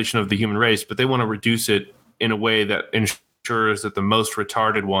population of the human race, but they want to reduce it in a way that ensures that the most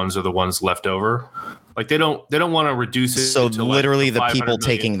retarded ones are the ones left over. Like they don't want to reduce it. So to literally like the people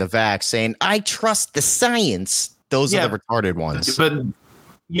taking the vax saying, I trust the science. Those are the retarded ones.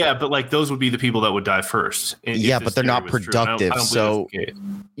 But like those would be the people that would die first. But they're not productive.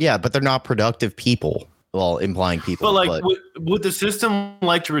 But they're not productive people. Well, implying people. But would the system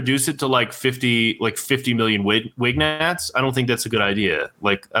like to reduce it to like 50 million wignats? I don't think that's a good idea.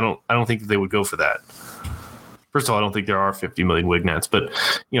 Like I don't think that they would go for that. First of all, I don't think there are 50 million wignats, but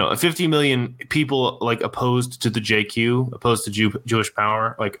 50 million people like opposed to the JQ, opposed to Jewish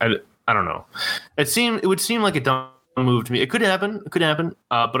power. Like I don't know. It would seem like a dumb move to me. It could happen.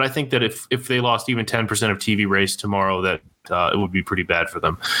 But I think that if they lost even 10% of TV race tomorrow, that it would be pretty bad for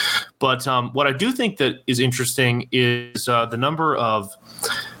them. But what I do think that is interesting is the number of.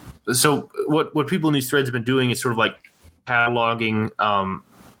 So what people in these threads have been doing is sort of like cataloging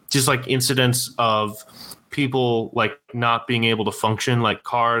just like incidents of people like not being able to function, like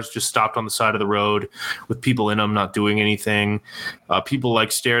cars just stopped on the side of the road with people in them not doing anything. People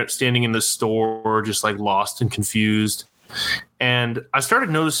like standing in the store just like lost and confused. And I started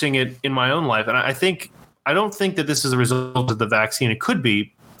noticing it in my own life. And I don't think that this is a result of the vaccine. It could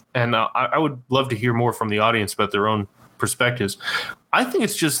be. And I would love to hear more from the audience about their own perspectives. I think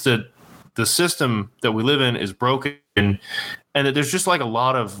it's just that the system that we live in is broken and that there's just like a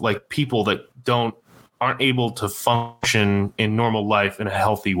lot of like people that aren't able to function in normal life in a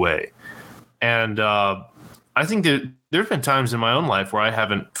healthy way. And I think that there have been times in my own life where I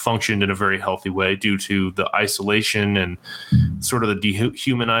haven't functioned in a very healthy way due to the isolation and sort of the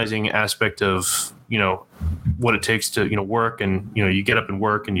dehumanizing aspect of, what it takes to, work. And, you get up and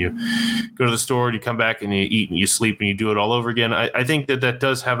work and you go to the store and you come back and you eat and you sleep and you do it all over again. I think that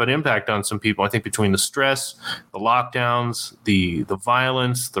does have an impact on some people. I think between the stress, the lockdowns, the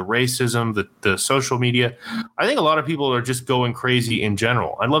violence, the racism, the social media, I think a lot of people are just going crazy in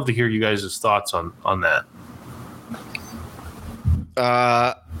general. I'd love to hear you guys' thoughts on that.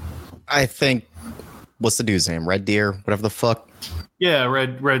 I think, what's the dude's name? Red Deer, whatever the fuck. Yeah,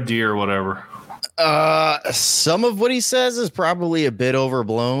 Red Deer, whatever. Some of what he says is probably a bit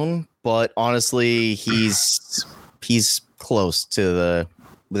overblown, but honestly, he's close to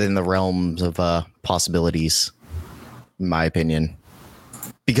within the realms of possibilities, in my opinion.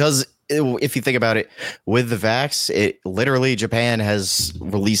 Because if you think about it, with the vax, literally Japan has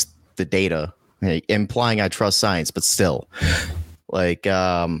released the data, implying I trust science, but still,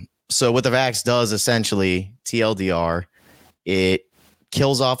 so what the vax does essentially, TLDR, it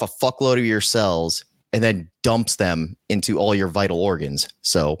kills off a fuckload of your cells and then dumps them into all your vital organs.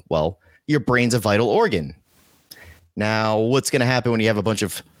 So, your brain's a vital organ. Now, what's going to happen when you have a bunch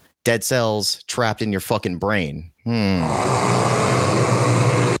of dead cells trapped in your fucking brain? There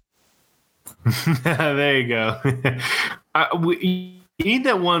you go. You need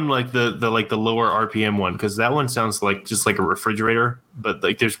that one, like the lower RPM one, because that one sounds like just like a refrigerator. But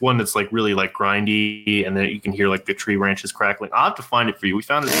like there's one that's like really like grindy, and then you can hear like the tree branches crackling. I'll have to find it for you. We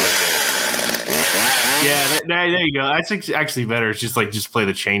found it the other day. Yeah, there you go. That's actually better. It's just play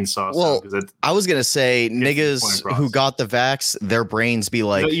the chainsaw. Well, I was gonna say niggas who got the vax, their brains be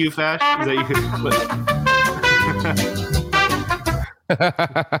like, is that you, Fash? Is that you?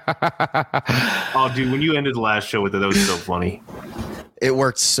 Oh, dude, when you ended the last show with it, that was so funny. It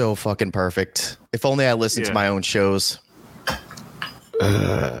worked so fucking perfect. If only I listened to my own shows.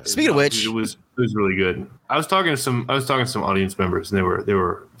 Speaking of which, it was really good. I was talking to some audience members, and they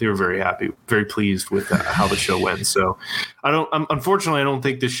were very happy, very pleased with how the show went. So unfortunately, I don't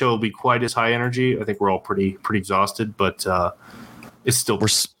think this show will be quite as high energy. I think we're all pretty exhausted, but it's still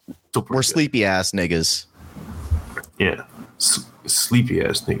we're sleepy ass niggas. Yeah, sleepy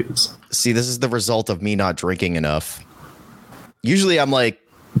ass niggas. See, this is the result of me not drinking enough. Usually I'm like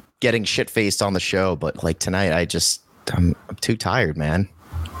getting shit faced on the show, but like tonight I'm too tired, man.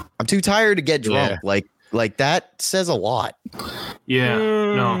 I'm too tired to get drunk. Yeah. Like that says a lot. Yeah,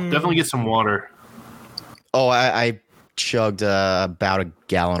 no, definitely get some water. Oh, I chugged about a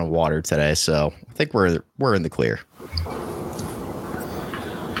gallon of water today, so I think we're in the clear.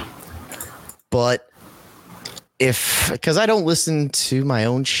 But because I don't listen to my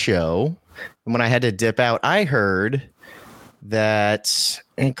own show, and when I had to dip out, I heard that,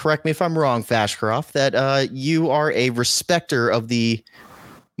 and correct me if I'm wrong, Fashcroft, that you are a respecter of the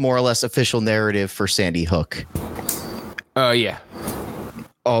more or less official narrative for Sandy Hook. Yeah.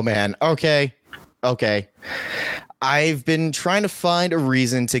 Oh, man. Okay. I've been trying to find a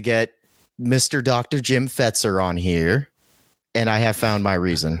reason to get Mr. Dr. Jim Fetzer on here, and I have found my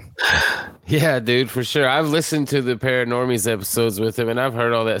reason. Yeah, dude, for sure. I've listened to the Paranormies episodes with him, and I've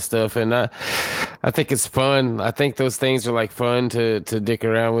heard all that stuff, and I think it's fun. I think those things are like fun to dick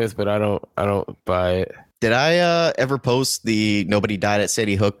around with, but I don't buy it. Did I ever post the Nobody Died at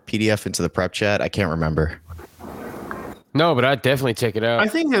Sandy Hook PDF into the prep chat? I can't remember. No, but I'd definitely check it out. I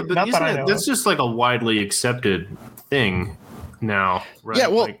think that's just like a widely accepted thing now, right? Yeah,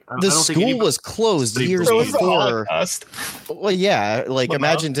 well, the school was closed years before. Well, yeah, like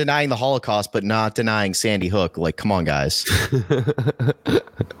imagine denying the Holocaust but not denying Sandy Hook. Like, come on, guys.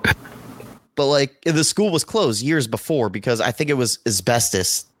 But like the school was closed years before because I think it was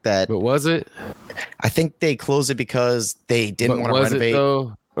asbestos that. But was it? I think they closed it because they didn't want to renovate. It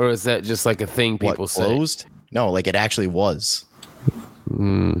though, or is that just like a thing people say? Closed? No, like it actually was.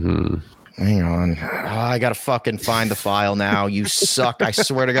 Mm-hmm. Hang on. Oh, I gotta fucking find the file now. You suck. I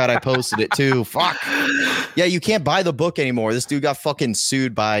swear to God, I posted it too. Fuck. Yeah, you can't buy the book anymore. This dude got fucking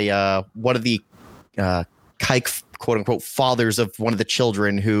sued by one of the kike, quote unquote, fathers of one of the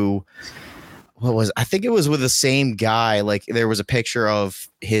children who. I think it was with the same guy. Like there was a picture of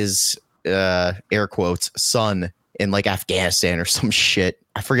his air quotes son in like Afghanistan or some shit.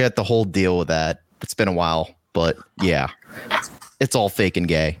 I forget the whole deal with that. It's been a while, but yeah, it's all fake and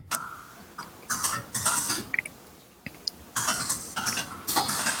gay.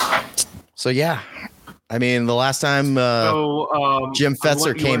 So yeah, I mean the last time Jim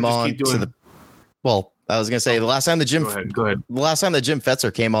Fetzer came on to the, well, I was gonna say the last time the Jim, go ahead. The last time that Jim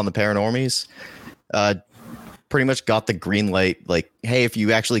Fetzer came on the Paranormies, pretty much got the green light. Like, hey, if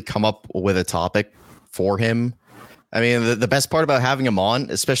you actually come up with a topic for him, I mean, the best part about having him on,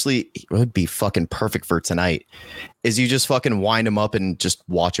 especially it would be fucking perfect for tonight, is you just fucking wind him up and just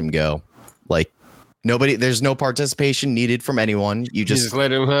watch him go. Like there's no participation needed from anyone. You just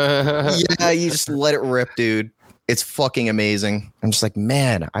let him. Yeah, you just let it rip, dude. It's fucking amazing. I'm just like,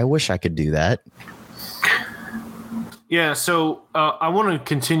 man, I wish I could do that. Yeah, so I want to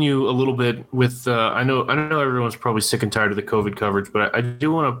continue a little bit with. I know everyone's probably sick and tired of the COVID coverage, but I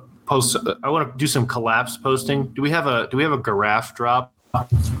do want to post. I want to do some collapse posting. Do we have a giraffe drop?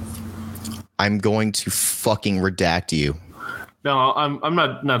 I'm going to fucking redact you. No, I'm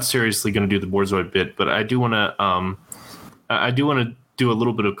not seriously going to do the Borzoi bit, but I do want to do a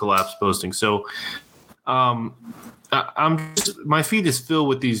little bit of collapse posting. So, my feed is filled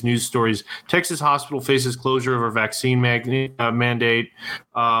with these news stories. Texas hospital faces closure over vaccine mandate.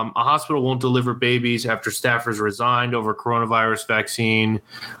 A hospital won't deliver babies after staffers resigned over coronavirus vaccine.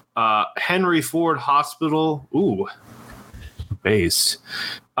 Henry Ford Hospital, base,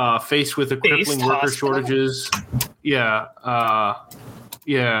 faced with a crippling worker shortages. Closed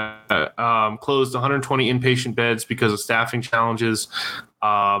 120 inpatient beds because of staffing challenges.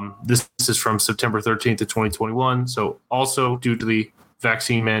 This is from September 13th of 2021. So also due to the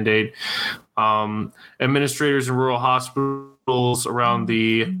vaccine mandate, administrators in rural hospitals around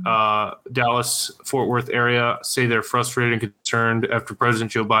the Dallas-Fort Worth area say they're frustrated and concerned after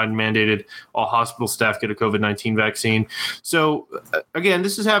President Joe Biden mandated all hospital staff get a COVID-19 vaccine. So again,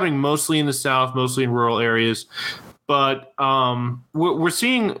 this is happening mostly in the South, mostly in rural areas. But we're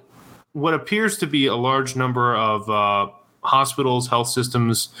seeing what appears to be a large number of hospitals, health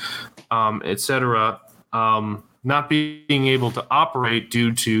systems, et cetera, not being able to operate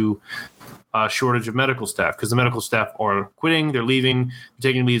due to a shortage of medical staff, because the medical staff are quitting, they're leaving,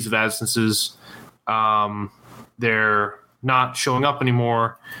 they're taking leaves of absences, they're not showing up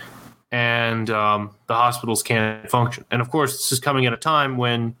anymore, and the hospitals can't function. And of course, this is coming at a time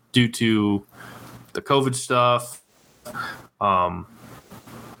when, due to the COVID stuff, the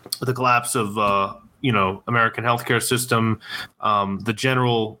collapse of American healthcare system, the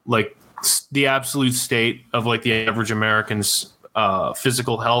general, like, the absolute state of, like, the average American's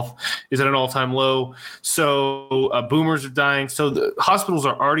physical health is at an all-time low. So boomers are dying. So the hospitals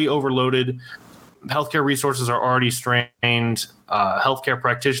are already overloaded. Healthcare resources are already strained. Healthcare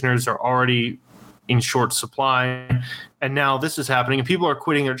practitioners are already in short supply. And now this is happening, and people are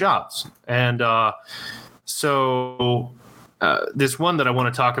quitting their jobs. And so this one that I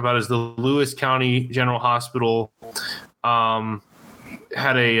want to talk about is the Lewis County General Hospital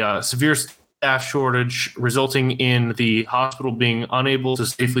had a severe staff shortage, resulting in the hospital being unable to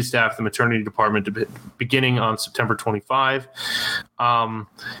safely staff the maternity department beginning on September 25.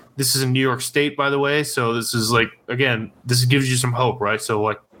 This is in New York State, by the way. So this is, like, again, this gives you some hope, right? So,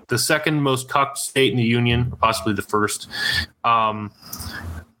 like, the second most cucked state in the union, or possibly the first. No,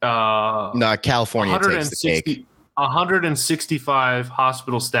 California takes the cake. 165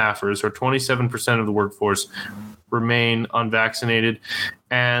 hospital staffers, or 27% of the workforce, remain unvaccinated,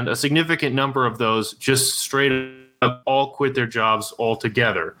 and a significant number of those just straight up all quit their jobs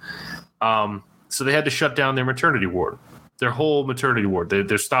altogether. So they had to shut down their maternity ward, their whole maternity ward.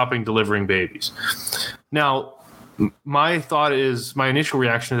 They're stopping delivering babies. Now, my initial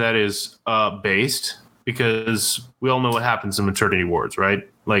reaction to that is based, because we all know what happens in maternity wards, right?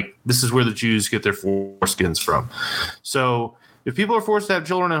 Like, this is where the Jews get their foreskins from. So if people are forced to have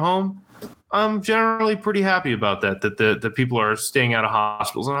children at home, I'm generally pretty happy about that the people are staying out of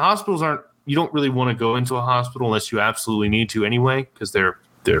hospitals. And hospitals you don't really want to go into a hospital unless you absolutely need to anyway, because they're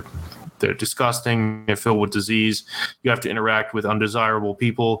disgusting. They're filled with disease. You have to interact with undesirable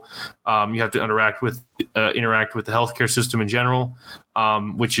people. You have to interact with the healthcare system in general,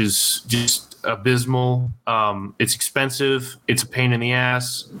 which is just abysmal. It's expensive. It's a pain in the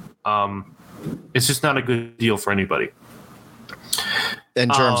ass. It's just not a good deal for anybody. And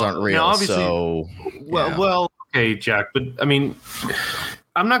germs aren't real, so well, okay, Jack. But I mean,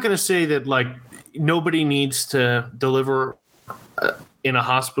 I'm not going to say that, like, nobody needs to deliver in a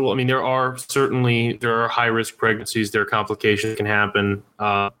hospital. I mean, there are high risk pregnancies. There are complications that can happen.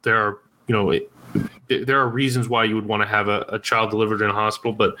 There are reasons why you would want to have a child delivered in a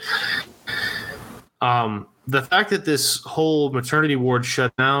hospital. But the fact that this whole maternity ward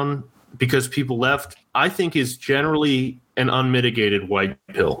shut down because people left, I think, is generally an unmitigated white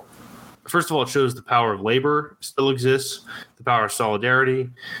pill. First of all, it shows the power of labor still exists, the power of solidarity.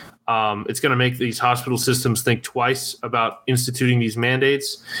 It's going to make these hospital systems think twice about instituting these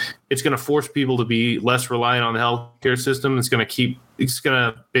mandates. It's going to force people to be less reliant on the healthcare system. It's going to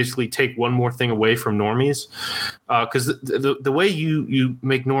basically take one more thing away from normies. Because the way you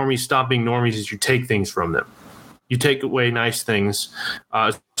make normies stop being normies is you take things from them. You take away nice things,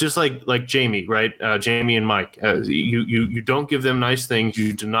 just like Jamie, right? Jamie and Mike. You don't give them nice things.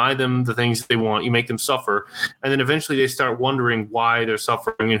 You deny them the things they want. You make them suffer, and then eventually they start wondering why they're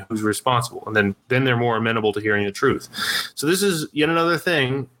suffering and who's responsible. And then they're more amenable to hearing the truth. So this is yet another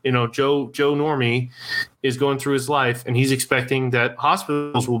thing. Joe Normie is going through his life, and he's expecting that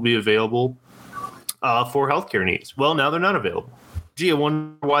hospitals will be available for healthcare needs. Well, now they're not available. Gee, I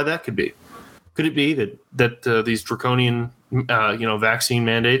wonder why that could be. Could it be that these draconian, vaccine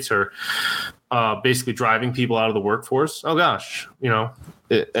mandates are basically driving people out of the workforce? Oh gosh, you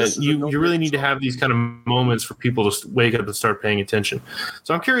really need to have these kind of moments for people to wake up and start paying attention.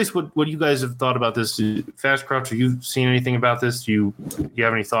 So I'm curious what you guys have thought about this. Fast Crouch, have you seen anything about this? Do you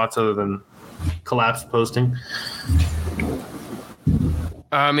have any thoughts other than collapse posting?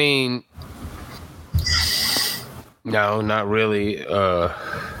 I mean, no, not really.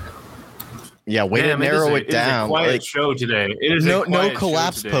 Yeah, way to narrow it down. It is a quiet show today. It is no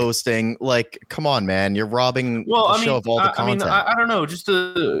collapse posting. Like, come on, man, you're robbing the show of all the content. I don't know.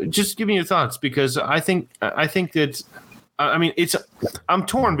 Just give me your thoughts, because I think that I'm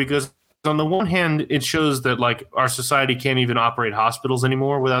torn, because on the one hand, it shows that like our society can't even operate hospitals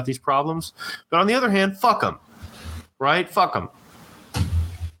anymore without these problems. But on the other hand, fuck them, right? Fuck them.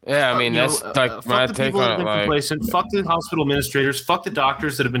 Yeah, I mean, that's like my take on it. Complacent. Fuck the hospital administrators. Fuck the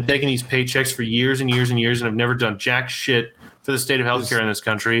doctors that have been taking these paychecks for years and years and years and have never done jack shit for the state of healthcare in this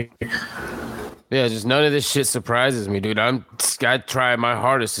country. Yeah, just none of this shit surprises me, dude. I try my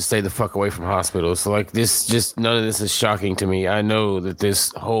hardest to stay the fuck away from hospitals. So like this, just none of this is shocking to me. I know that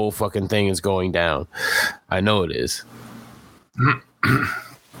this whole fucking thing is going down. I know it is.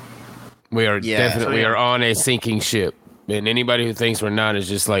 We are definitely on a sinking ship. And anybody who thinks we're not is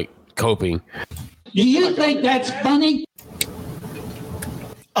just like coping. Do you think that's funny?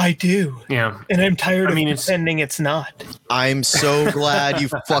 I do. Yeah. And I'm tired of pretending it's not. I'm so glad you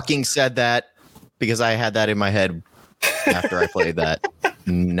fucking said that, because I had that in my head after I played that.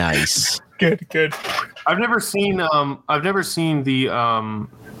 Nice. Good. I've never seen the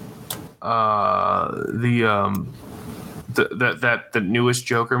newest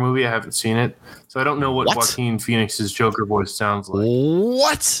Joker movie. I haven't seen it, so I don't know what Joaquin Phoenix's Joker voice sounds like.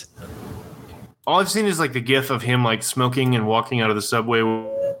 What? All I've seen is like the gif of him like smoking and walking out of the subway,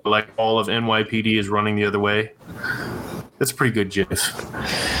 like all of NYPD is running the other way. That's a pretty good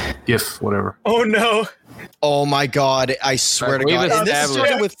gif, whatever. Oh no! Oh my god! I swear to God, this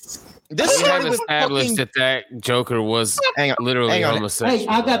started with established that Joker was literally homosexual. Hey,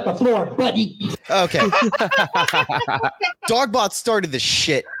 I got the floor, buddy. Okay. Dogbot started the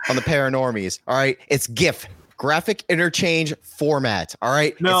shit on the Paranormies. All right, it's GIF, graphic interchange format. All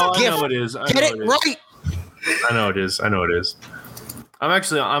right. No, it's GIF. I know it is. Get it right. I know it is.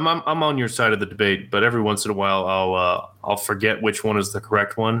 I'm on your side of the debate, but every once in a while I'll forget which one is the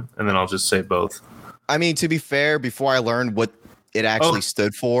correct one, and then I'll just say both. I mean, to be fair, before I learned what it actually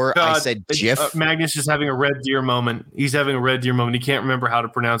stood for, I said GIF. Magnus is having a Red Deer moment. He's having a Red Deer moment. He can't remember how to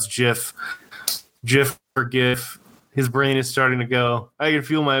pronounce GIF. GIF or GIF. His brain is starting to go. I can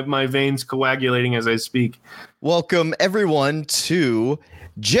feel my veins coagulating as I speak. Welcome, everyone, to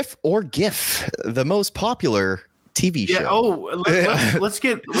GIF or GIF, the most popular TV show.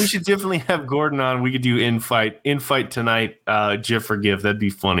 We should definitely have Gordon on. We could do infight tonight, GIF or GIF. That'd be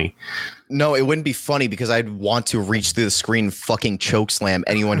funny. No, it wouldn't be funny, because I'd want to reach through the screen and fucking chokeslam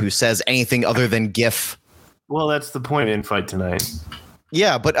anyone who says anything other than GIF. Well, that's the point of Infight Tonight.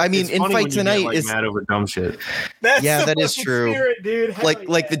 Yeah, but I mean, Infight Tonight is mad over dumb shit. That is true. Spirit, dude.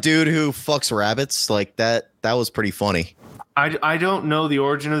 Like the dude who fucks rabbits, like that was pretty funny. I don't know the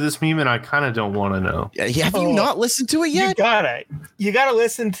origin of this meme, and I kind of don't want to know. Have you not listened to it yet? You gotta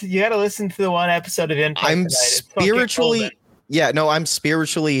listen to the one episode of Infight I'm Tonight. spiritually. Yeah, no, I'm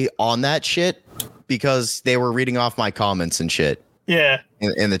spiritually on that shit, because they were reading off my comments and shit. Yeah.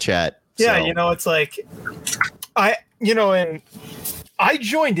 In the chat. Yeah, so. it's like and I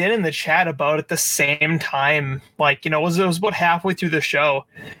joined in the chat about at the same time. Like, it was about halfway through the show,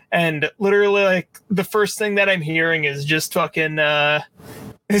 and literally like the first thing that I'm hearing is just fucking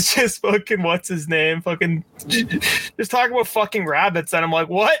it's just fucking what's his name? Fucking just talking about fucking rabbits, and I'm like,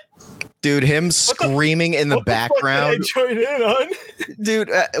 what? Dude, him screaming in the background. What the fuck did I join in on? Dude,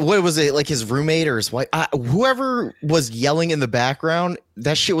 what was it? Like his roommate or his wife? Whoever was yelling in the background,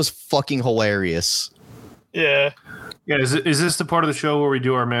 that shit was fucking hilarious. Yeah. Yeah, is this the part of the show where we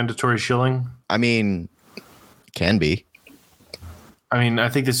do our mandatory shilling? I mean, can be. I mean, I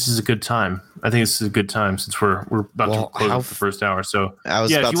think this is a good time. Since we're about to close the first hour. So I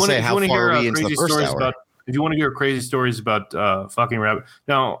was about to say, how far are we into the first hour? If you want to hear crazy stories about fucking rabbit.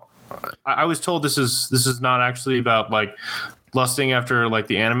 Now, I was told this is not actually about like lusting after like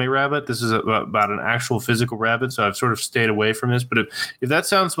the anime rabbit. This is about an actual physical rabbit. So I've sort of stayed away from this. But if that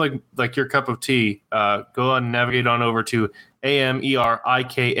sounds like your cup of tea, go on and navigate on over to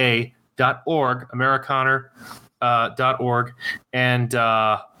amerika.org, Amerikaner.org, and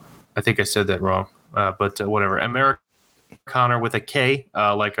I think I said that wrong, but whatever. Amerikaner with a K,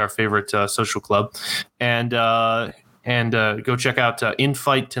 like our favorite social club, and go check out In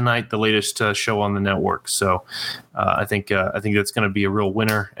Fight Tonight, the latest show on the network. So I think that's going to be a real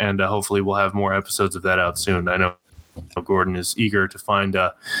winner, and hopefully we'll have more episodes of that out soon. I know Gordon is eager to find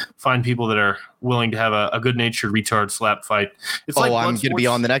people that are willing to have a good-natured retard slap fight. It's like I'm going to be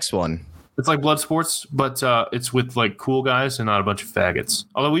on the next one. It's like blood sports, but it's with like cool guys and not a bunch of faggots.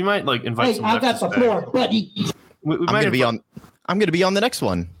 Although we might like invite some. I got the floor, buddy. I'm going to be on the next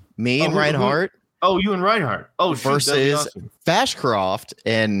one. Me and Reinhardt. Oh, you and Reinhardt. Oh, shoot, versus awesome. Fashcroft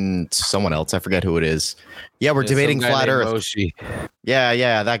and someone else. I forget who it is. Yeah, we're debating flat Earth. Moshi.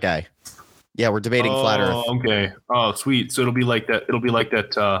 Yeah, that guy. Yeah, we're debating flat Earth. Oh, okay. Oh, sweet. So it'll be like that. It'll be like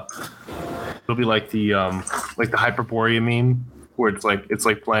that. It'll be like the Hyperborea meme, where it's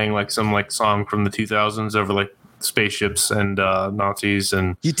like playing like some like song from the 2000s over like spaceships and Nazis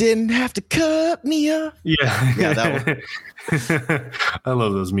and. You didn't have to cut me up. Yeah, that one. I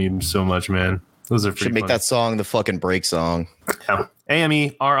love those memes so much, man. Those are should make that song the fucking break song. Yeah.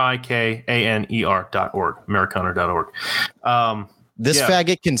 AMERIKANER.org, Amerikaner.org. This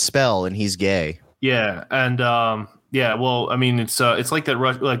faggot can spell, and he's gay. Yeah, and well, I mean, it's like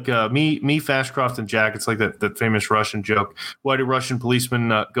that me, Fashcroft, and Jack. It's like that famous Russian joke. Why do Russian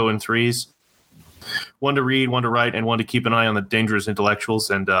policemen go in threes? One to read, one to write, and one to keep an eye on the dangerous intellectuals.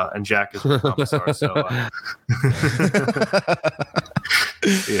 And Jack is a commissar. So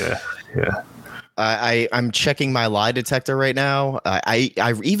yeah. I'm checking my lie detector right now. I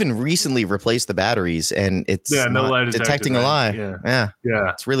even recently replaced the batteries, and it's no lie detector, detecting a lie. Yeah.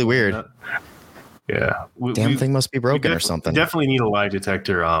 It's really weird. Yeah. Damn thing must be broken or something. Definitely need a lie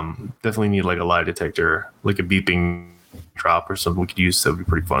detector. Definitely need like a lie detector, like a beeping drop or something we could use. That would be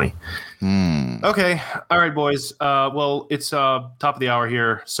pretty funny. Okay. All right, boys. Well, it's top of the hour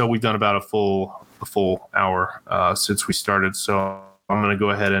here, so we've done about a full hour since we started. So I'm gonna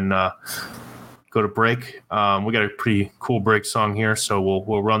go ahead and go to break. We got a pretty cool break song here, so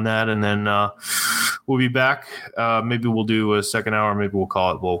we'll run that, and then we'll be back. Maybe we'll do a second hour. Maybe we'll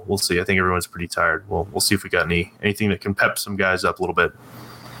call it. We'll see. I think everyone's pretty tired. We'll see if we got anything that can pep some guys up a little bit.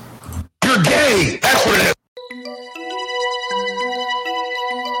 You're gay. That's what it is.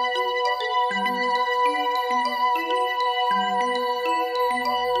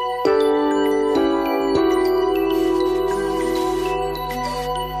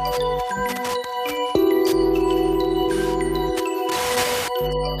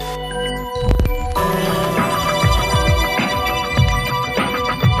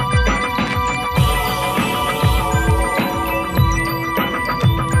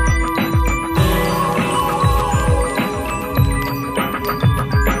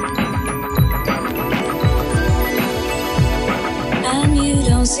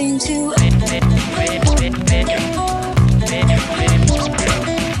 Seem to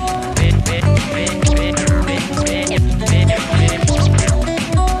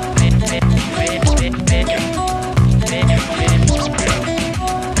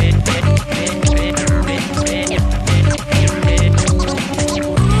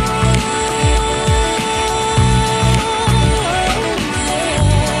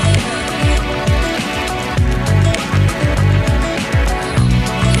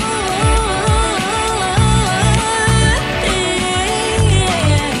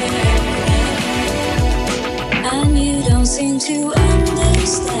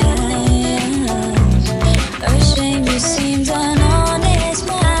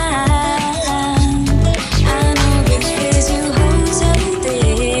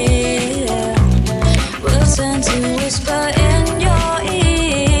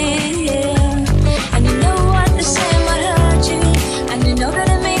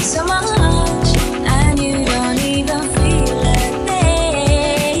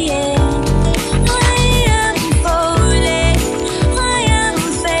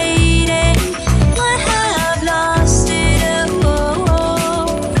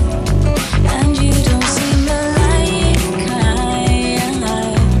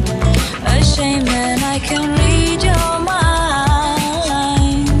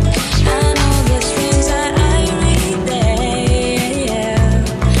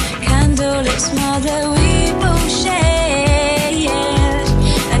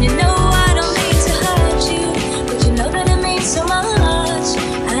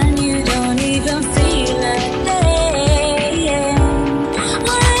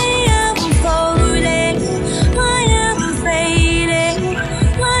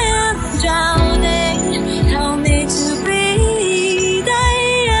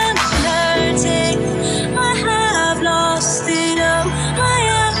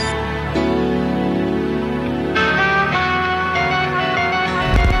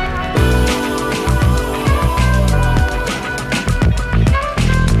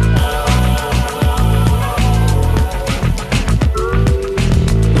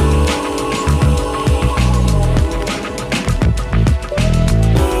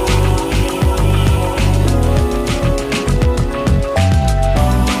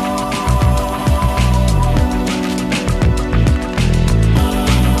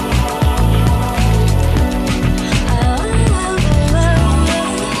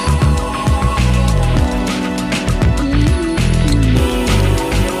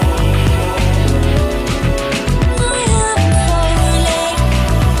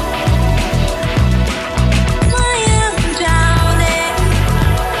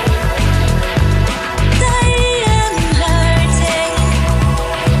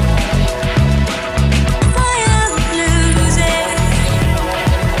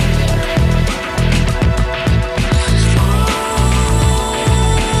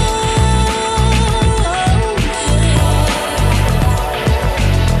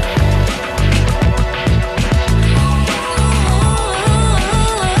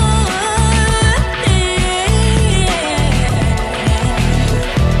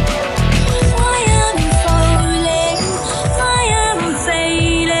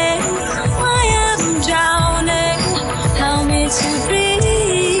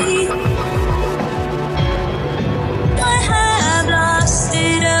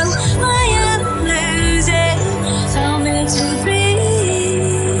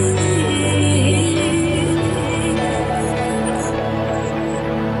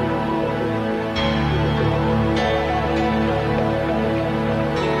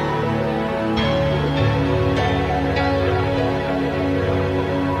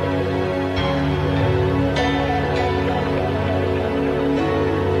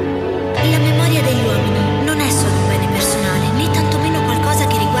storia degli uomini non è solo un bene personale, né tantomeno qualcosa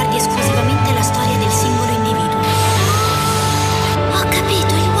che riguardi esclusivamente la storia del singolo individuo. Ho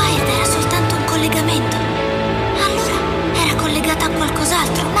capito, il wired era soltanto un collegamento. Allora era collegata a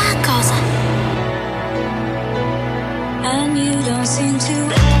qualcos'altro, ma a cosa? And you don't seem to...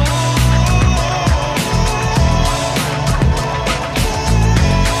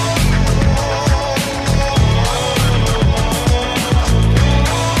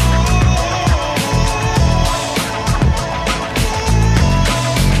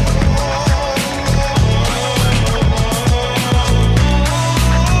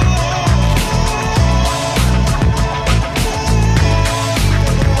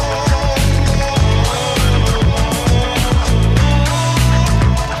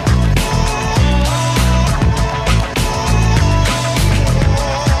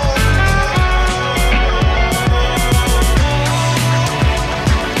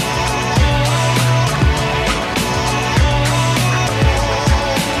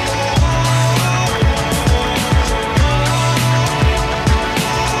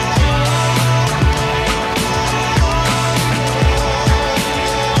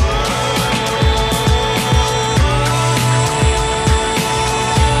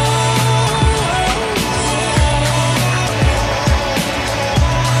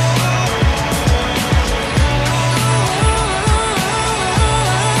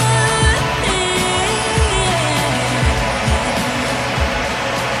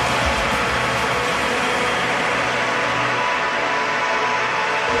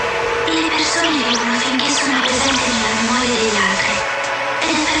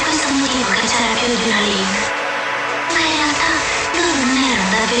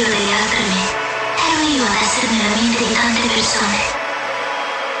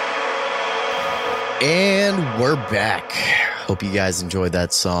 And we're back. Hope you guys enjoyed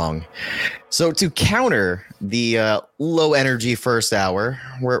that song. So to counter the low energy first hour,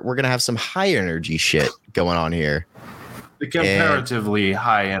 we're gonna have some high energy shit going on here. The comparatively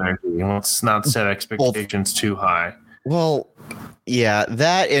high energy. Let's not set expectations too high. Well, yeah,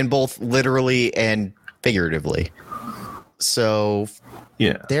 that in both literally and figuratively. So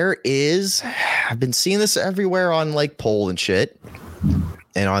yeah, there is. I've been seeing this everywhere on like Poll and shit,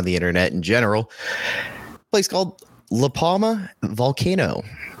 and on the internet in general. A place called La Palma Volcano.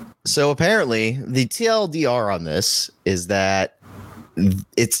 So apparently, the TLDR on this is that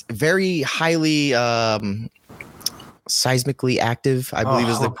it's very highly seismically active, I believe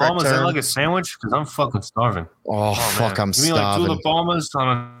is the correct Palmas, term. is that like a sandwich? Because I'm fucking starving. Oh fuck, I'm starving. You mean like two La Palmas on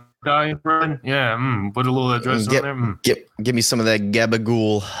a Italian bread? Yeah, put a little of that dressing on there. Give me some of that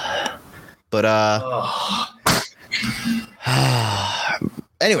gabagool. But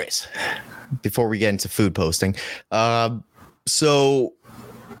anyways, before we get into food posting, so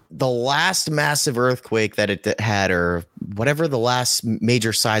the last massive earthquake that it had, or whatever the last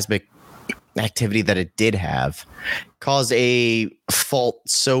major seismic activity that it did have, caused a fault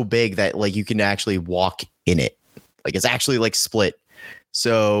so big that like you can actually walk in it. Like it's actually like split.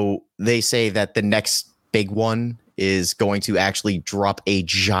 So they say that the next big one is going to actually drop a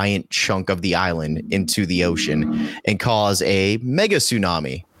giant chunk of the island into the ocean and cause a mega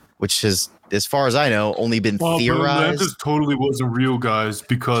tsunami, which has, as far as I know, only been theorized. Atlantis totally wasn't real, guys,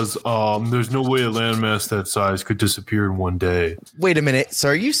 because there's no way a landmass that size could disappear in one day. Wait a minute. So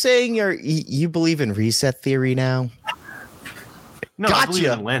are you saying you believe in reset theory now? No, gotcha. I believe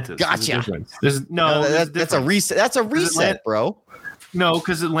in Atlantis. Gotcha. That's a reset. That's a reset, bro. No,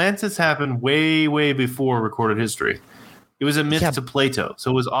 because Atlantis happened way, way before recorded history. It was a myth to Plato,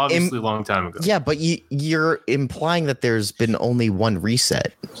 so it was obviously a long time ago. Yeah, but you're implying that there's been only one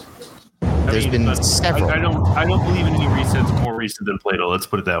reset. There's been several. I don't believe in any resets more recent than Plato. Let's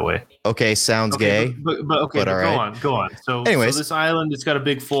put it that way. Okay, sounds gay. But go on. So, anyways, so this island, it's got a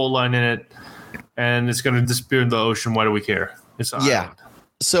big fault line in it, and it's going to disappear in the ocean. Why do we care? It's an island.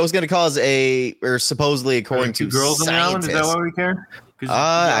 So it's going to cause or supposedly, according to girls on the island. Is that why we care?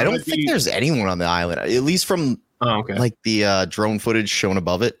 I don't think there's anyone on the island, at least from like the drone footage shown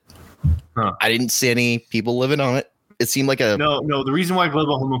above it. Huh. I didn't see any people living on it. It seemed like a no. The reason why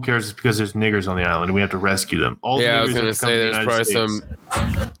Global Homo cares is because there's niggers on the island and we have to rescue them. I was going to say there's probably some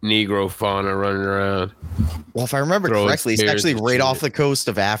Negro fauna running around. Well, if I remember correctly, it's actually right off the coast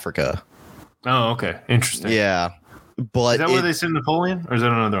of Africa. Oh, okay, interesting. Yeah, but is that where they sent Napoleon, or is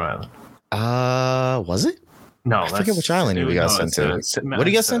that another island? Was it? No, I forget which island we got sent to. What did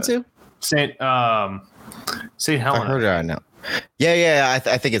you get sent to? St. Helena. I heard it right now. Yeah.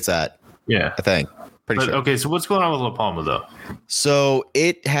 I think it's that. Yeah, I think. Pretty sure. Okay, so what's going on with La Palma though? So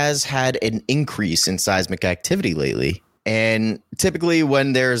it has had an increase in seismic activity lately, And typically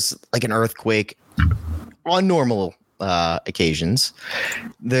when there's like an earthquake on normal occasions,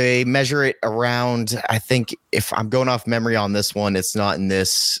 they measure it around, I think if I'm going off memory on this one, it's not in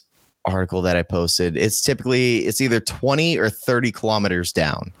this article that I posted. It's either 20 or 30 kilometers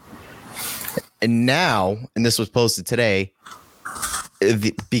down. And now, and this was posted today,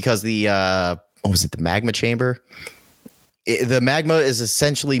 because the what was it, the magma chamber? The magma is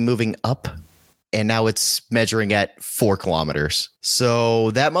essentially moving up, and now it's measuring at 4 kilometers.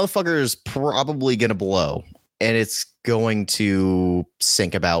 So that motherfucker is probably going to blow, and it's going to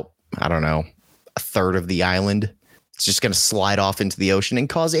sink about, I don't know, a third of the island. It's just going to slide off into the ocean and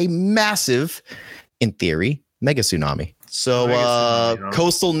cause a massive, in theory, mega tsunami. So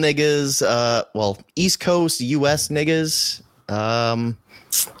coastal niggas, East Coast US niggas, don't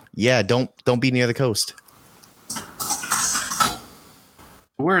be near the coast.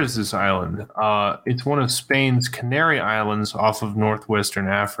 Where is this island? It's one of Spain's Canary Islands off of northwestern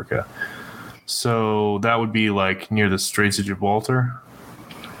Africa. So that would be like near the Straits of Gibraltar.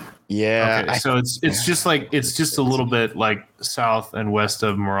 Yeah. Okay, so it's just a little bit like south and west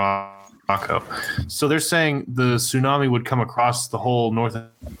of Morocco. So they're saying the tsunami would come across the whole North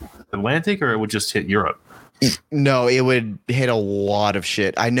Atlantic, or it would just hit Europe? No, it would hit a lot of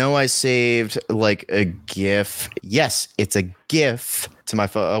shit. I know I saved like a GIF. Yes, it's a GIF to my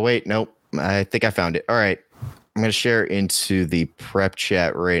phone. Oh, wait, nope. I think I found it. All right. I'm going to share it into the prep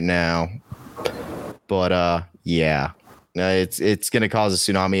chat right now. But yeah, it's going to cause a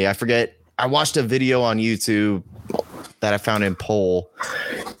tsunami. I forget. I watched a video on YouTube that I found in Poll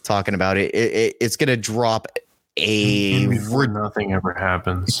talking about it. It's going to drop nothing ever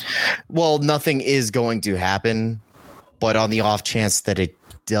happens. Well, nothing is going to happen, but on the off chance that it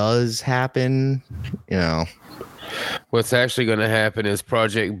does happen, what's actually going to happen is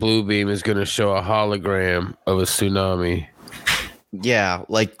Project Bluebeam is going to show a hologram of a tsunami. Yeah,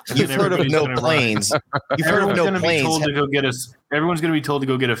 like you've heard of no planes. You've heard of no planes. Everyone's going to be told to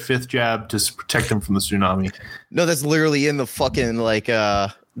go get a 5th jab to protect them from the tsunami. No, that's literally in the fucking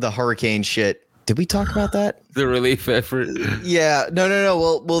the hurricane shit. Did we talk about that? The relief effort. Yeah.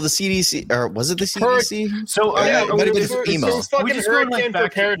 No. Well, the CDC, or was it the CDC? So FEMA. It's fucking hurricane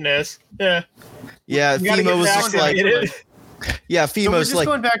preparedness. Yeah. Yeah. FEMA was just like. Yeah, FEMA's so we're just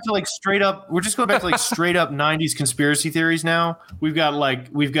going back to straight up. We're just going back to straight up 90s conspiracy theories now. We've got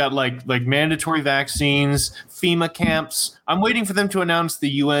mandatory vaccines, FEMA camps. I'm waiting for them to announce the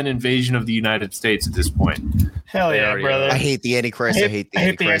UN invasion of the United States at this point. Hell yeah, brother. I hate the Antichrist. I hate the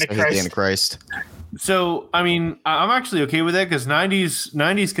Antichrist. So, I mean, I'm actually okay with that because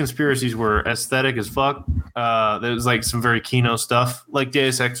 90s conspiracies were aesthetic as fuck. There was some very Kino stuff. Like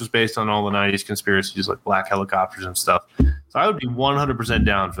Deus Ex was based on all the 90s conspiracies, like black helicopters and stuff. So I would be 100%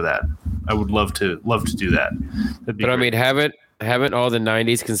 down for that. I would love to do that. But great. I mean, haven't all the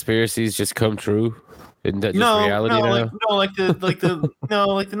 90s conspiracies just come true? Isn't that just reality now? The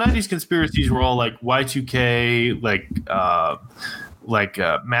 90s conspiracies were all like Y2K,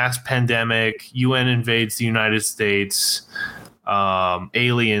 mass pandemic, UN invades the United States,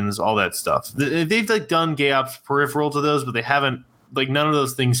 aliens, all that stuff. They've done gay ops peripheral to those, but they haven't. None of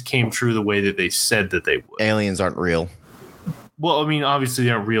those things came true the way that they said that they would. Aliens aren't real. Well, I mean, obviously they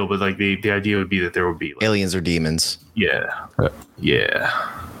aren't real, but the idea would be that there would be aliens or demons. Yeah.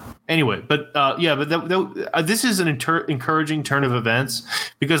 Anyway, but this is an encouraging turn of events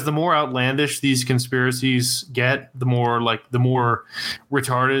because the more outlandish these conspiracies get, the more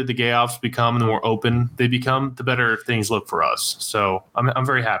retarded the gay ops become, and the more open they become, the better things look for us. So I'm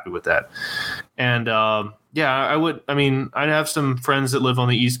very happy with that. And I would. I mean, I'd have some friends that live on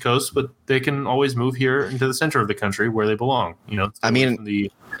the East Coast, but they can always move here into the center of the country where they belong.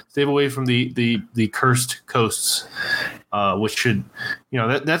 Stay away from the cursed coasts, which should,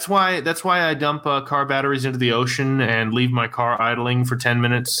 that's why I dump car batteries into the ocean and leave my car idling for 10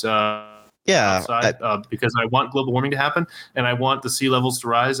 minutes. Outside, because I want global warming to happen, and I want the sea levels to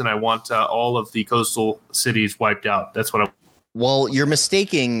rise, and I want all of the coastal cities wiped out. That's what I. Well, you're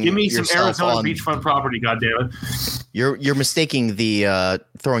mistaking. Give me some Arizona beachfront property, goddammit. You're mistaking the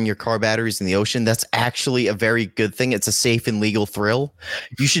throwing your car batteries in the ocean. That's actually a very good thing. It's a safe and legal thrill.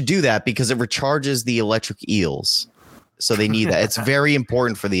 You should do that because it recharges the electric eels. So they need that. It's very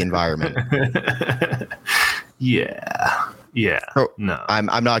important for the environment. Yeah. No,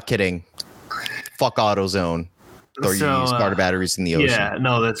 I'm not kidding. Fuck AutoZone. Or you use car batteries in the ocean. Yeah,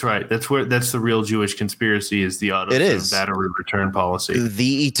 no, that's right. That's the real Jewish conspiracy is the AutoZone battery return policy.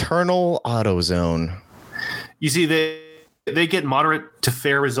 The eternal AutoZone. You see, they get moderate to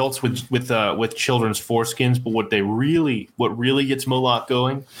fair results with children's foreskins, but what really gets Moloch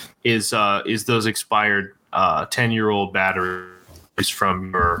going is those expired 10-year-old batteries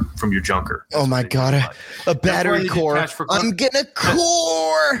from your junker. Oh my god, a battery core. I'm gonna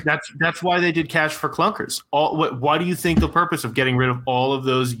core. That's why they did cash for clunkers. Why do you think the purpose of getting rid of all of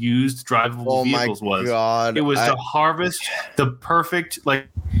those used drivable vehicles was? God, it was to harvest the perfect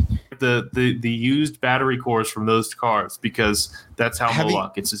the used battery cores from those cars, because that's how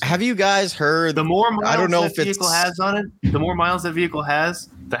Moloch gets his. Have you guys heard? The more miles I don't know that if vehicle has on it, the more miles that vehicle has,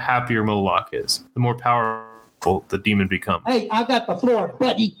 the happier Moloch is. The more powerful the demon becomes. Hey, I got the floor,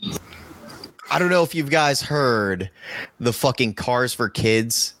 buddy. I don't know if you guys heard the fucking Cars for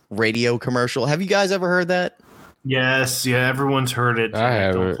Kids radio commercial. Have you guys ever heard that? Yes, yeah, everyone's heard it. I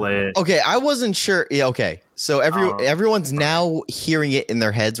haven't. Don't play it. Okay, I wasn't sure. Yeah, okay. So everyone's now hearing it in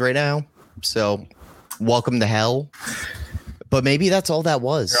their heads right now. So welcome to hell. But maybe that's all that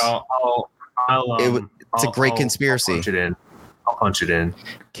was. It's a great conspiracy. I'll punch it in.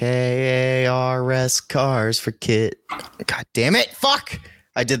 KKRS Cars for Kid. God damn it. Fuck.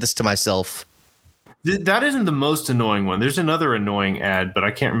 I did this to myself. That isn't the most annoying one. There's another annoying ad, but I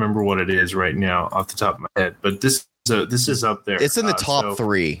can't remember what it is right now off the top of my head. But this is up there. It's in the top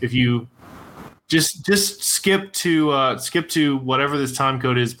 3. If you just skip to whatever this time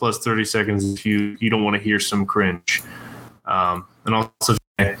code is plus 30 seconds if you don't want to hear some cringe. And also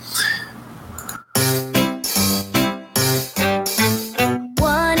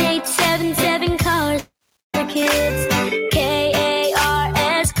 1877 Cars for Kids.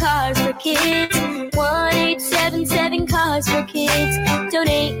 KKRS Cars for Kids. 1877 Cars for Kids.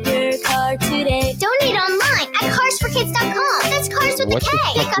 Donate your car today. Donate online at carsforkids.com. That's cars with What a K.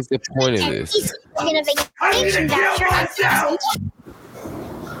 the fuck is the point of this? Vacation voucher on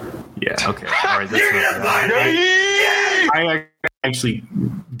yeah, okay. All right, that's I actually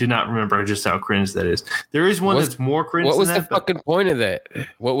did not remember just how cringe that is. There is one that's more cringe. What was than the that, fucking point of that?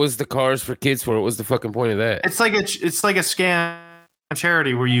 What was the Cars for Kids for? What was the fucking point of that? It's like a scam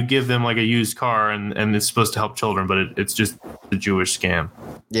charity where you give them like a used car and it's supposed to help children, but it's just a Jewish scam.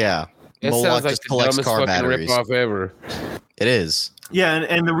 Yeah. It sounds like the dumbest fucking ripoff ever. It is. Yeah,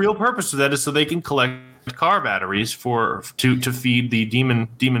 and the real purpose of that is so they can collect car batteries to feed the demon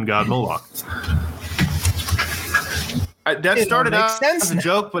god Moloch. That started out as a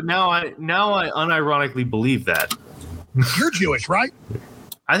joke, but now I unironically believe that. You're Jewish, right?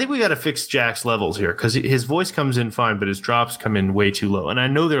 I think we got to fix Jack's levels here because his voice comes in fine, but his drops come in way too low. And I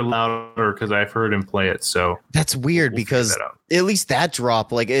know they're louder because I've heard him play it. So that's weird because at least that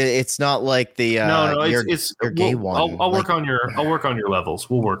drop, like it's not like the it's your gay one. I'll work on your levels.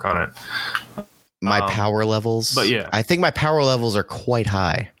 We'll work on it. My power levels, but yeah, I think my power levels are quite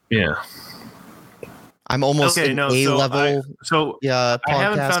high. Yeah. I'm almost A level. I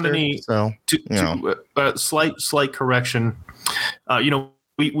haven't found any. Slight correction.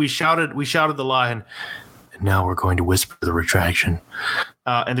 We shouted the lie, and now we're going to whisper the retraction.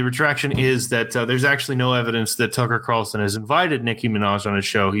 And the retraction is that there's actually no evidence that Tucker Carlson has invited Nicki Minaj on his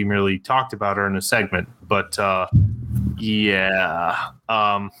show. He merely talked about her in a segment. But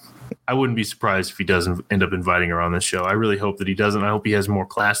I wouldn't be surprised if he doesn't end up inviting her on this show. I really hope that he doesn't. I hope he has more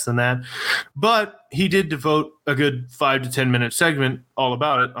class than that. But he did devote a good 5 to 10 minute segment all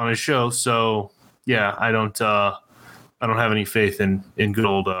about it on his show. So yeah, I don't have any faith in good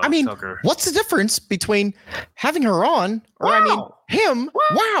old Tucker. What's the difference between having her on or him?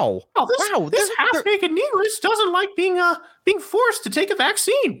 Wow. This half-naked negress doesn't like being forced to take a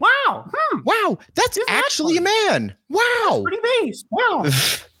vaccine. Wow. Wow. That's actually a man. Wow. Pretty based. Wow.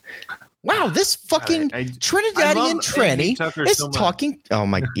 Wow, this fucking Trinidadian tranny is talking. Oh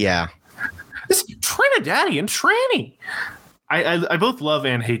my, yeah. This Trinidadian tranny. I both love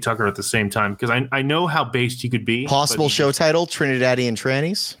and hate Tucker at the same time because I know how based he could be. Possible show title: Trinidadian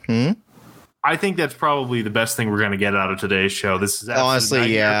trannies. I think that's probably the best thing we're going to get out of today's show. This is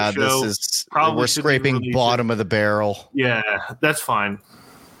honestly, yeah. This is we're scraping bottom of the barrel. Yeah, that's fine.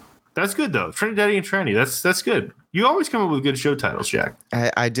 That's good though. Trinidadian tranny. That's good. You always come up with good show titles, Jack.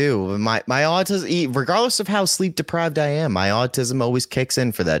 I do. My autism, regardless of how sleep deprived I am, my autism always kicks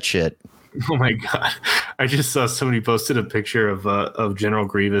in for that shit. Oh my god! I just saw somebody posted a picture of General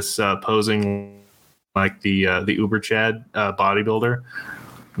Grievous posing like the Uber Chad bodybuilder.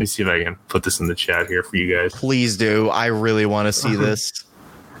 Let me see if I can put this in the chat here for you guys. Please do. I really want to see this.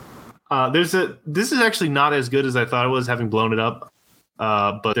 This is actually not as good as I thought it was, having blown it up.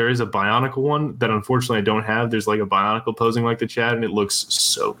 But there is a Bionicle one that unfortunately I don't have. There's like a Bionicle posing like the Chad, and it looks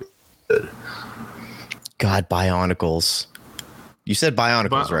so good. God, Bionicles. You said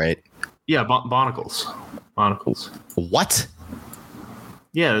Bionicles, right? Yeah, Bonicles. What?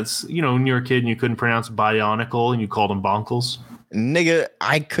 Yeah, it's when you were a kid and you couldn't pronounce Bionicle and you called them Bonkles. Nigga,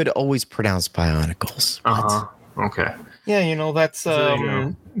 I could always pronounce Bionicles. Okay. Yeah, that's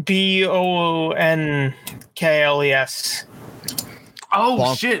Bonkles.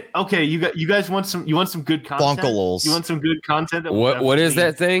 Oh shit! Okay, you guys want some good content? Bonkolos. You want some good content? What is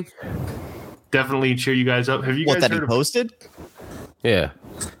that thing? Definitely cheer you guys up. Have you guys that heard he posted? Yeah,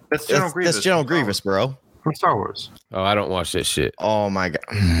 that's General Grievous. That's General Grievous, bro. From Star Wars. Oh, I don't watch that shit. Oh my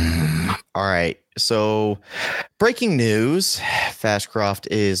god. All right. So, breaking news: Fashcroft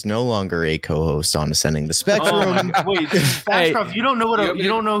is no longer a co-host on Ascending the Spectrum. Wait, Fashcroft, you don't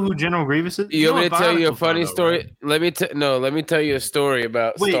know who General Grievous is? You want me to tell you a funny story? Right? Let me tell you a story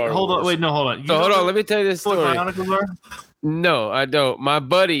about Star Wars. Hold on. Hold on. Let me tell you this story. Bionicles are? No, I don't. My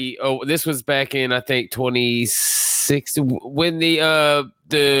buddy. Oh, this was back in I think 26 when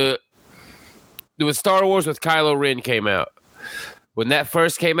the Star Wars with Kylo Ren came out. When that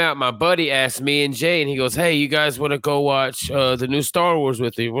first came out, my buddy asked me and Jay, and he goes, "Hey, you guys want to go watch the new Star Wars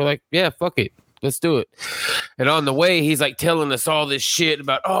with me?" We're like, "Yeah, fuck it. Let's do it." And on the way, he's like telling us all this shit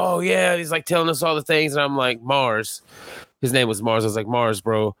about, oh, yeah. He's like telling us all the things. And I'm like, Mars. His name was Mars. I was like, Mars,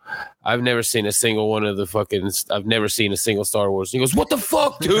 bro, I've never seen a single I've never seen a single Star Wars. He goes, what the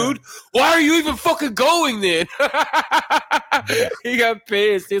fuck, dude? Why are you even fucking going then? He got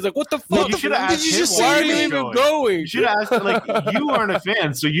pissed. He's like, what the fuck? You should have asked him. Why are you even going? You should have asked, like, you aren't a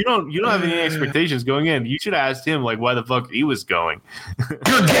fan, so you don't have any expectations going in. You should have asked him, like, why the fuck he was going.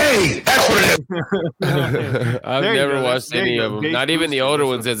 You're gay. That's what it is. I've never watched any of them. Not even the older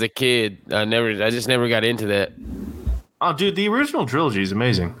ones as a kid. I just never got into that. Oh, dude, the original trilogy is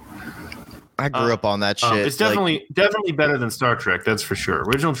amazing. I grew up on that shit. It's definitely better than Star Trek, that's for sure.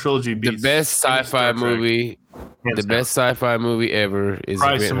 Original trilogy beats the best sci-fi movie. The best sci-fi movie ever is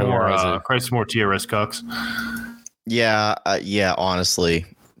Christ more TRS cucks. Yeah, honestly,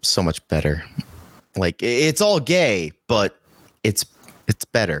 so much better. Like, it's all gay, but it's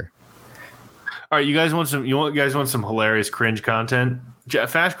better. All right, you guys want some hilarious cringe content?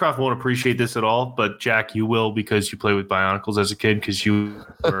 Fashcroft won't appreciate this at all, but Jack, you will, because you played with Bionicles as a kid because you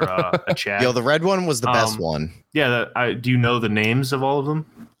were a Chad. Yo, the red one was the best one. Yeah, do you know the names of all of them?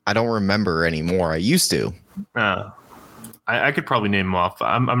 I don't remember anymore. I used to. I could probably name them off.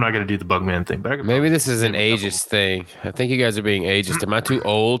 I'm not going to do the Bugman thing, but maybe this is an ageist thing. I think you guys are being ageist. Am I too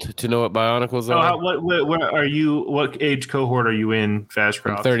old to know what Bionicles are? What are you? What age cohort are you in,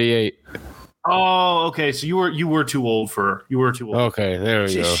 Fashcroft? I'm 38. Oh, okay. So you were too old. Okay, there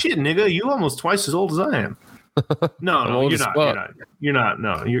we go. Shit, nigga, you almost twice as old as I am. No, you're not. You're not.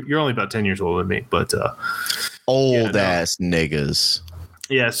 No, you're only about 10 years older than me. But old ass niggas.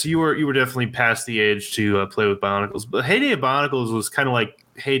 Yeah, so you were definitely past the age to play with Bionicles. But heyday of Bionicles was kind of like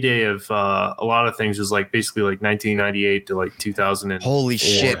heyday of a lot of things. Was like basically like 1998 to like 2000. Holy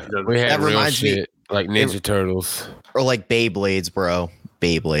shit! We had that reminds me like Ninja Turtles or like Beyblades, bro.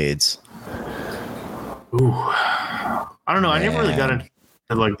 Beyblades. Ooh, I don't know. I never really got into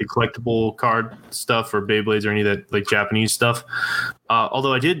like the collectible card stuff or Beyblades or any of that like Japanese stuff.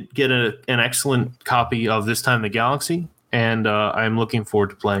 Although I did get an excellent copy of This Time in the Galaxy, and I'm looking forward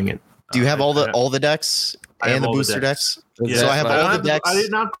to playing it. Do you have all the decks and the booster decks? Yeah, so I have all the decks. I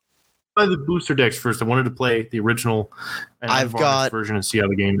did not play the booster decks first. I wanted to play the original version and see how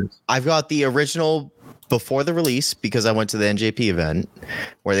the game is. I've got the original before the release because I went to the NJP event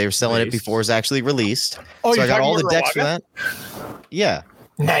where they were selling it before it was actually released. Oh, so I got all the decks for that. Yeah.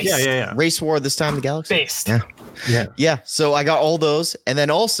 Nice. Yeah. Race War This Time in the Galaxy. Based. Yeah. So I got all those, and then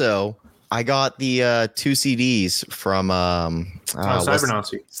also I got the 2 CDs from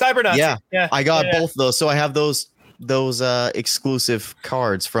Cybernazi. Yeah. I got both of those, so I have those exclusive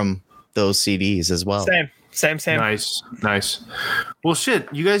cards from those CDs as well. Same. Nice. Well, shit,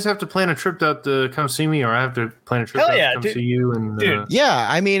 you guys have to plan a trip out to come see me, or I have to plan a trip out to come see you. And yeah,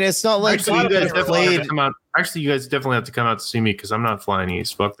 I mean, it's not like you guys definitely have to come out. Actually, you guys definitely have to come out to see me because I'm not flying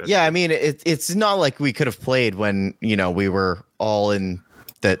east. Fuck that. Yeah, I mean, it's not like we could have played when we were all in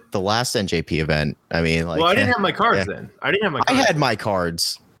the last NJP event. I mean, like, well, I didn't have my cards then. I had my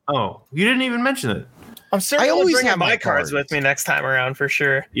cards. Oh, you didn't even mention it. I'm certainly always have my cards with me next time around for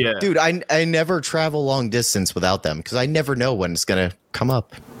sure. Yeah, dude, I never travel long distance without them because I never know when it's gonna come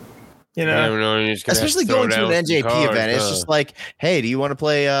up. Especially going to an NJP event, it's just like, hey, do you want to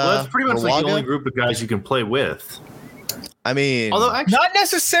play? Well, that's pretty much like the only group of guys you can play with. I mean, although actually, not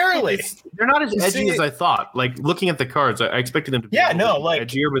necessarily. They're not as edgy as I thought. Like looking at the cards, I expected them to be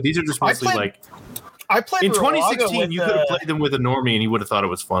edgier, but these are just mostly I played in Rawaga 2016. with, You could have played them with a normie, and he would have thought it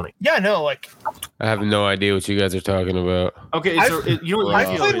was funny. Yeah, no, like I have no idea what you guys are talking about. Okay, so you know what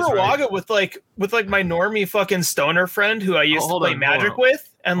I've played Rawaga with like my normie fucking stoner friend who I used to play Magic with,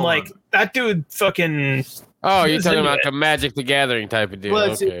 and like that dude fucking. Oh, you're talking about the Magic the Gathering type of deal. Well,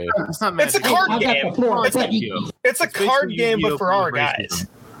 okay. it's not Magic. It's a card game. It's a card basically game, Yu-Gi-Oh! but for our guys.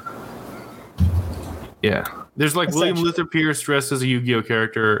 Yeah, there's like William Luther Pierce dressed as a Yu-Gi-Oh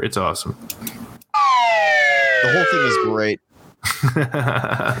character. It's awesome. The whole thing is great.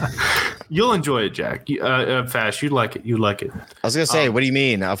 You'll enjoy it, Jack. Fash, you'd like it. You'd like it. I was gonna say, what do you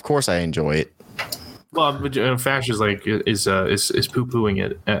mean? Of course, I enjoy it. Well, Fash is like is poo pooing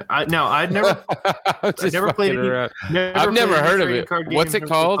it. I'd never played it. I've never heard of it. What's it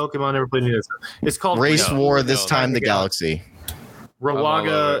called? Pokemon. Never played it. It's called Race War. This time the Galaxy.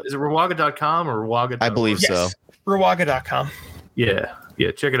 Rawaga. Is it Rawaga.com or Rawaga? I believe so. Rawaga.com. Yeah.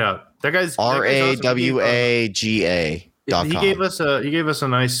 Check it out. That guy's RAWAGA. He gave us a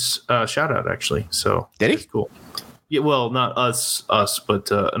nice shout out actually. So did he? Cool. Yeah, well, not us, but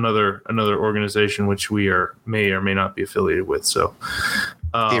another organization which we may or may not be affiliated with. So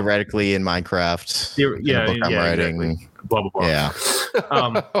theoretically, in Minecraft, I'm writing. Exactly. Blah blah blah. Yeah.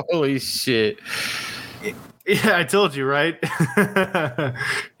 Holy shit. Yeah, I told you, right?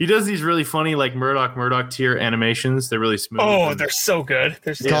 He does these really funny, like Murdoch tier animations. They're really smooth. Oh, they're so good.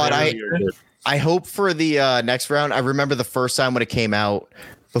 They're so God, good. I hope for the next round. I remember the first time when it came out,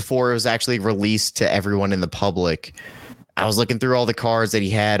 before it was actually released to everyone in the public. I was looking through all the cards that he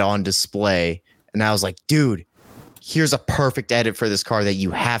had on display, and I was like, dude, here's a perfect edit for this card that you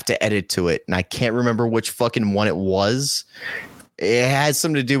have to edit to it. And I can't remember which fucking one it was. It had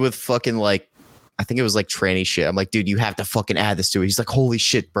something to do with fucking like, I think it was like tranny shit. I'm like, dude, you have to fucking add this to it. He's like, holy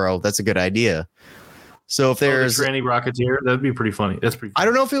shit, bro, that's a good idea. So if there's the tranny Rocketeer, that'd be pretty funny. That's pretty funny. I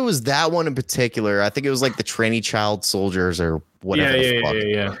don't know if it was that one in particular. I think it was like the tranny child soldiers or whatever.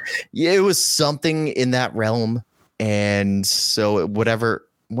 Yeah. It was something in that realm. And so whenever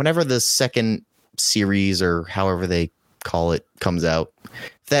the second series or however they call it comes out,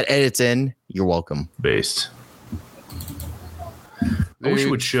 if that edits in, you're welcome. Based. I wish it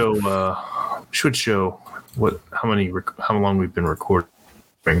would show how long we've been recording,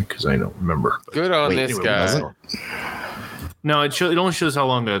 because I don't remember. Good on this guy. No, it only shows how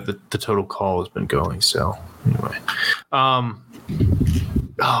long the total call has been going. So anyway, what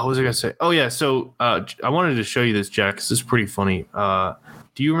was I gonna say? Oh yeah, so I wanted to show you this, Jack. This is pretty funny.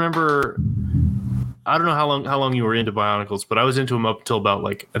 Do you remember? I don't know how long you were into Bionicles, but I was into them up until about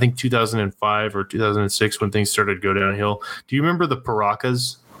like I think 2005 or 2006 when things started to go downhill. Do you remember the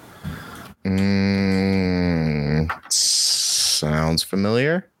Paracas? Sounds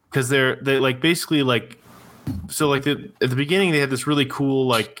familiar. Because they like basically like so like at the beginning they had this really cool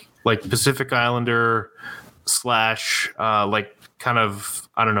like Pacific Islander / like kind of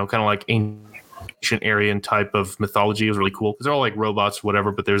I don't know, kind of like ancient Aryan type of mythology. It was really cool because they're all like robots,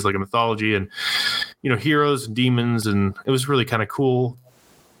 whatever, but there's like a mythology and heroes and demons, and it was really kind of cool.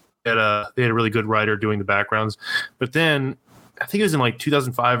 They had a really good writer doing the backgrounds, but then I think it was in like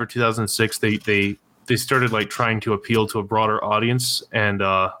 2005 or 2006 they started like trying to appeal to a broader audience, and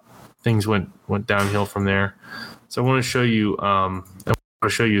things went downhill from there. So I want to show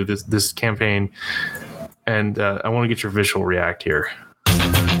you this campaign, and I want to get your visual react here.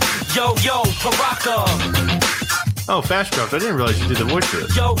 Yo, Paraka. Oh, Fashcraft, I didn't realize you did the voice for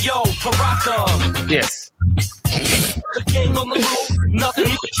this. Yo, Paraka. Yes. The king on the move, nothing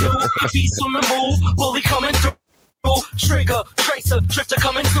you can do. Beast on the move, bully coming through. Trigger, tracer, drifter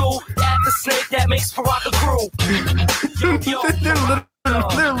coming through. At the snake that makes Paraka crew. Yo,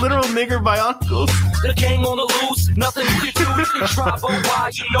 they're literal nigger Bionicles. The king on the loose, nothing you can do. You can try, but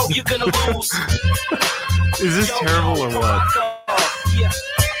why? You know you're gonna lose. Is this terrible or what? Yeah.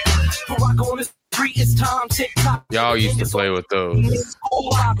 Paraka on the street, it's time, tick-tock. Y'all used to play with those.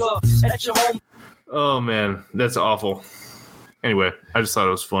 Oh man, that's awful. Anyway, I just thought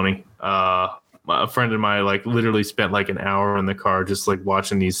it was funny. A friend of mine like literally spent like an hour in the car just like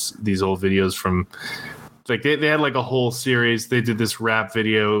watching these old videos from like they had like a whole series. They did this rap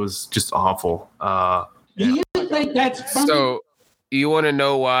video. It was just awful. Do you think that's funny? So you want to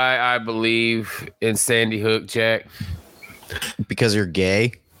know why I believe in Sandy Hook, Jack? Because you're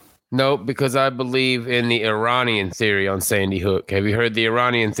gay? No, because I believe in the Iranian theory on Sandy Hook. Have you heard the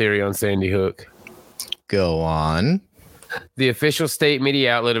Iranian theory on Sandy Hook? Go on. The official state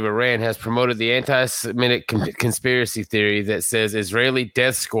media outlet of Iran has promoted the anti-Semitic conspiracy theory that says Israeli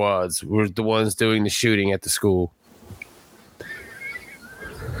death squads were the ones doing the shooting at the school.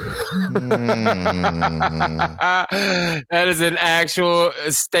 That is an actual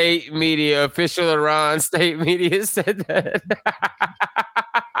state media, official Iran state media said that.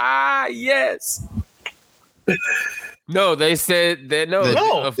 Yes. No, they said that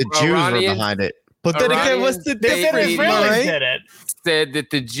the Jews were behind it. But then again, what's the difference? Israelis did it. Said that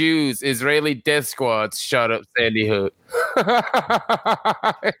the Jews, Israeli death squads, shot up Sandy Hook. Yeah.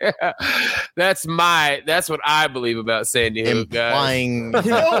 That's what I believe about Sandy Hook, implying the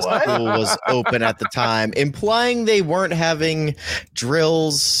school was open at the time, implying they weren't having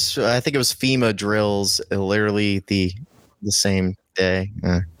drills. I think it was FEMA drills, literally the same day.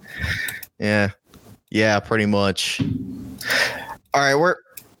 Yeah, pretty much. All right,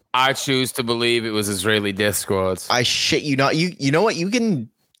 I choose to believe it was Israeli death squads. I shit you not. You know what? You can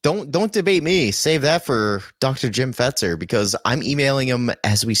don't debate me. Save that for Dr. Jim Fetzer because I'm emailing him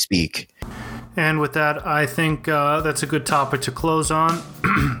as we speak. And with that, I think that's a good topic to close on.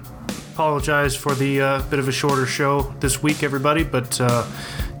 Apologize for the bit of a shorter show this week, everybody, but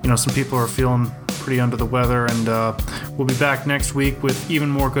some people are feeling pretty under the weather, and we'll be back next week with even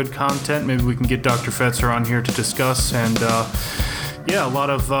more good content. Maybe we can get Dr. Fetzer on here to discuss, and a lot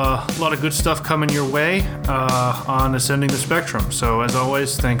of good stuff coming your way on Ascending the Spectrum. So as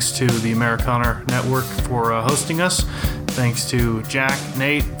always, thanks to the Americana Network for hosting us. Thanks to Jack,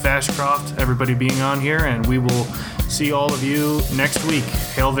 Nate, Vashcroft, everybody being on here, and we will see all of you next week.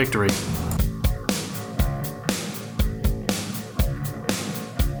 Hail victory.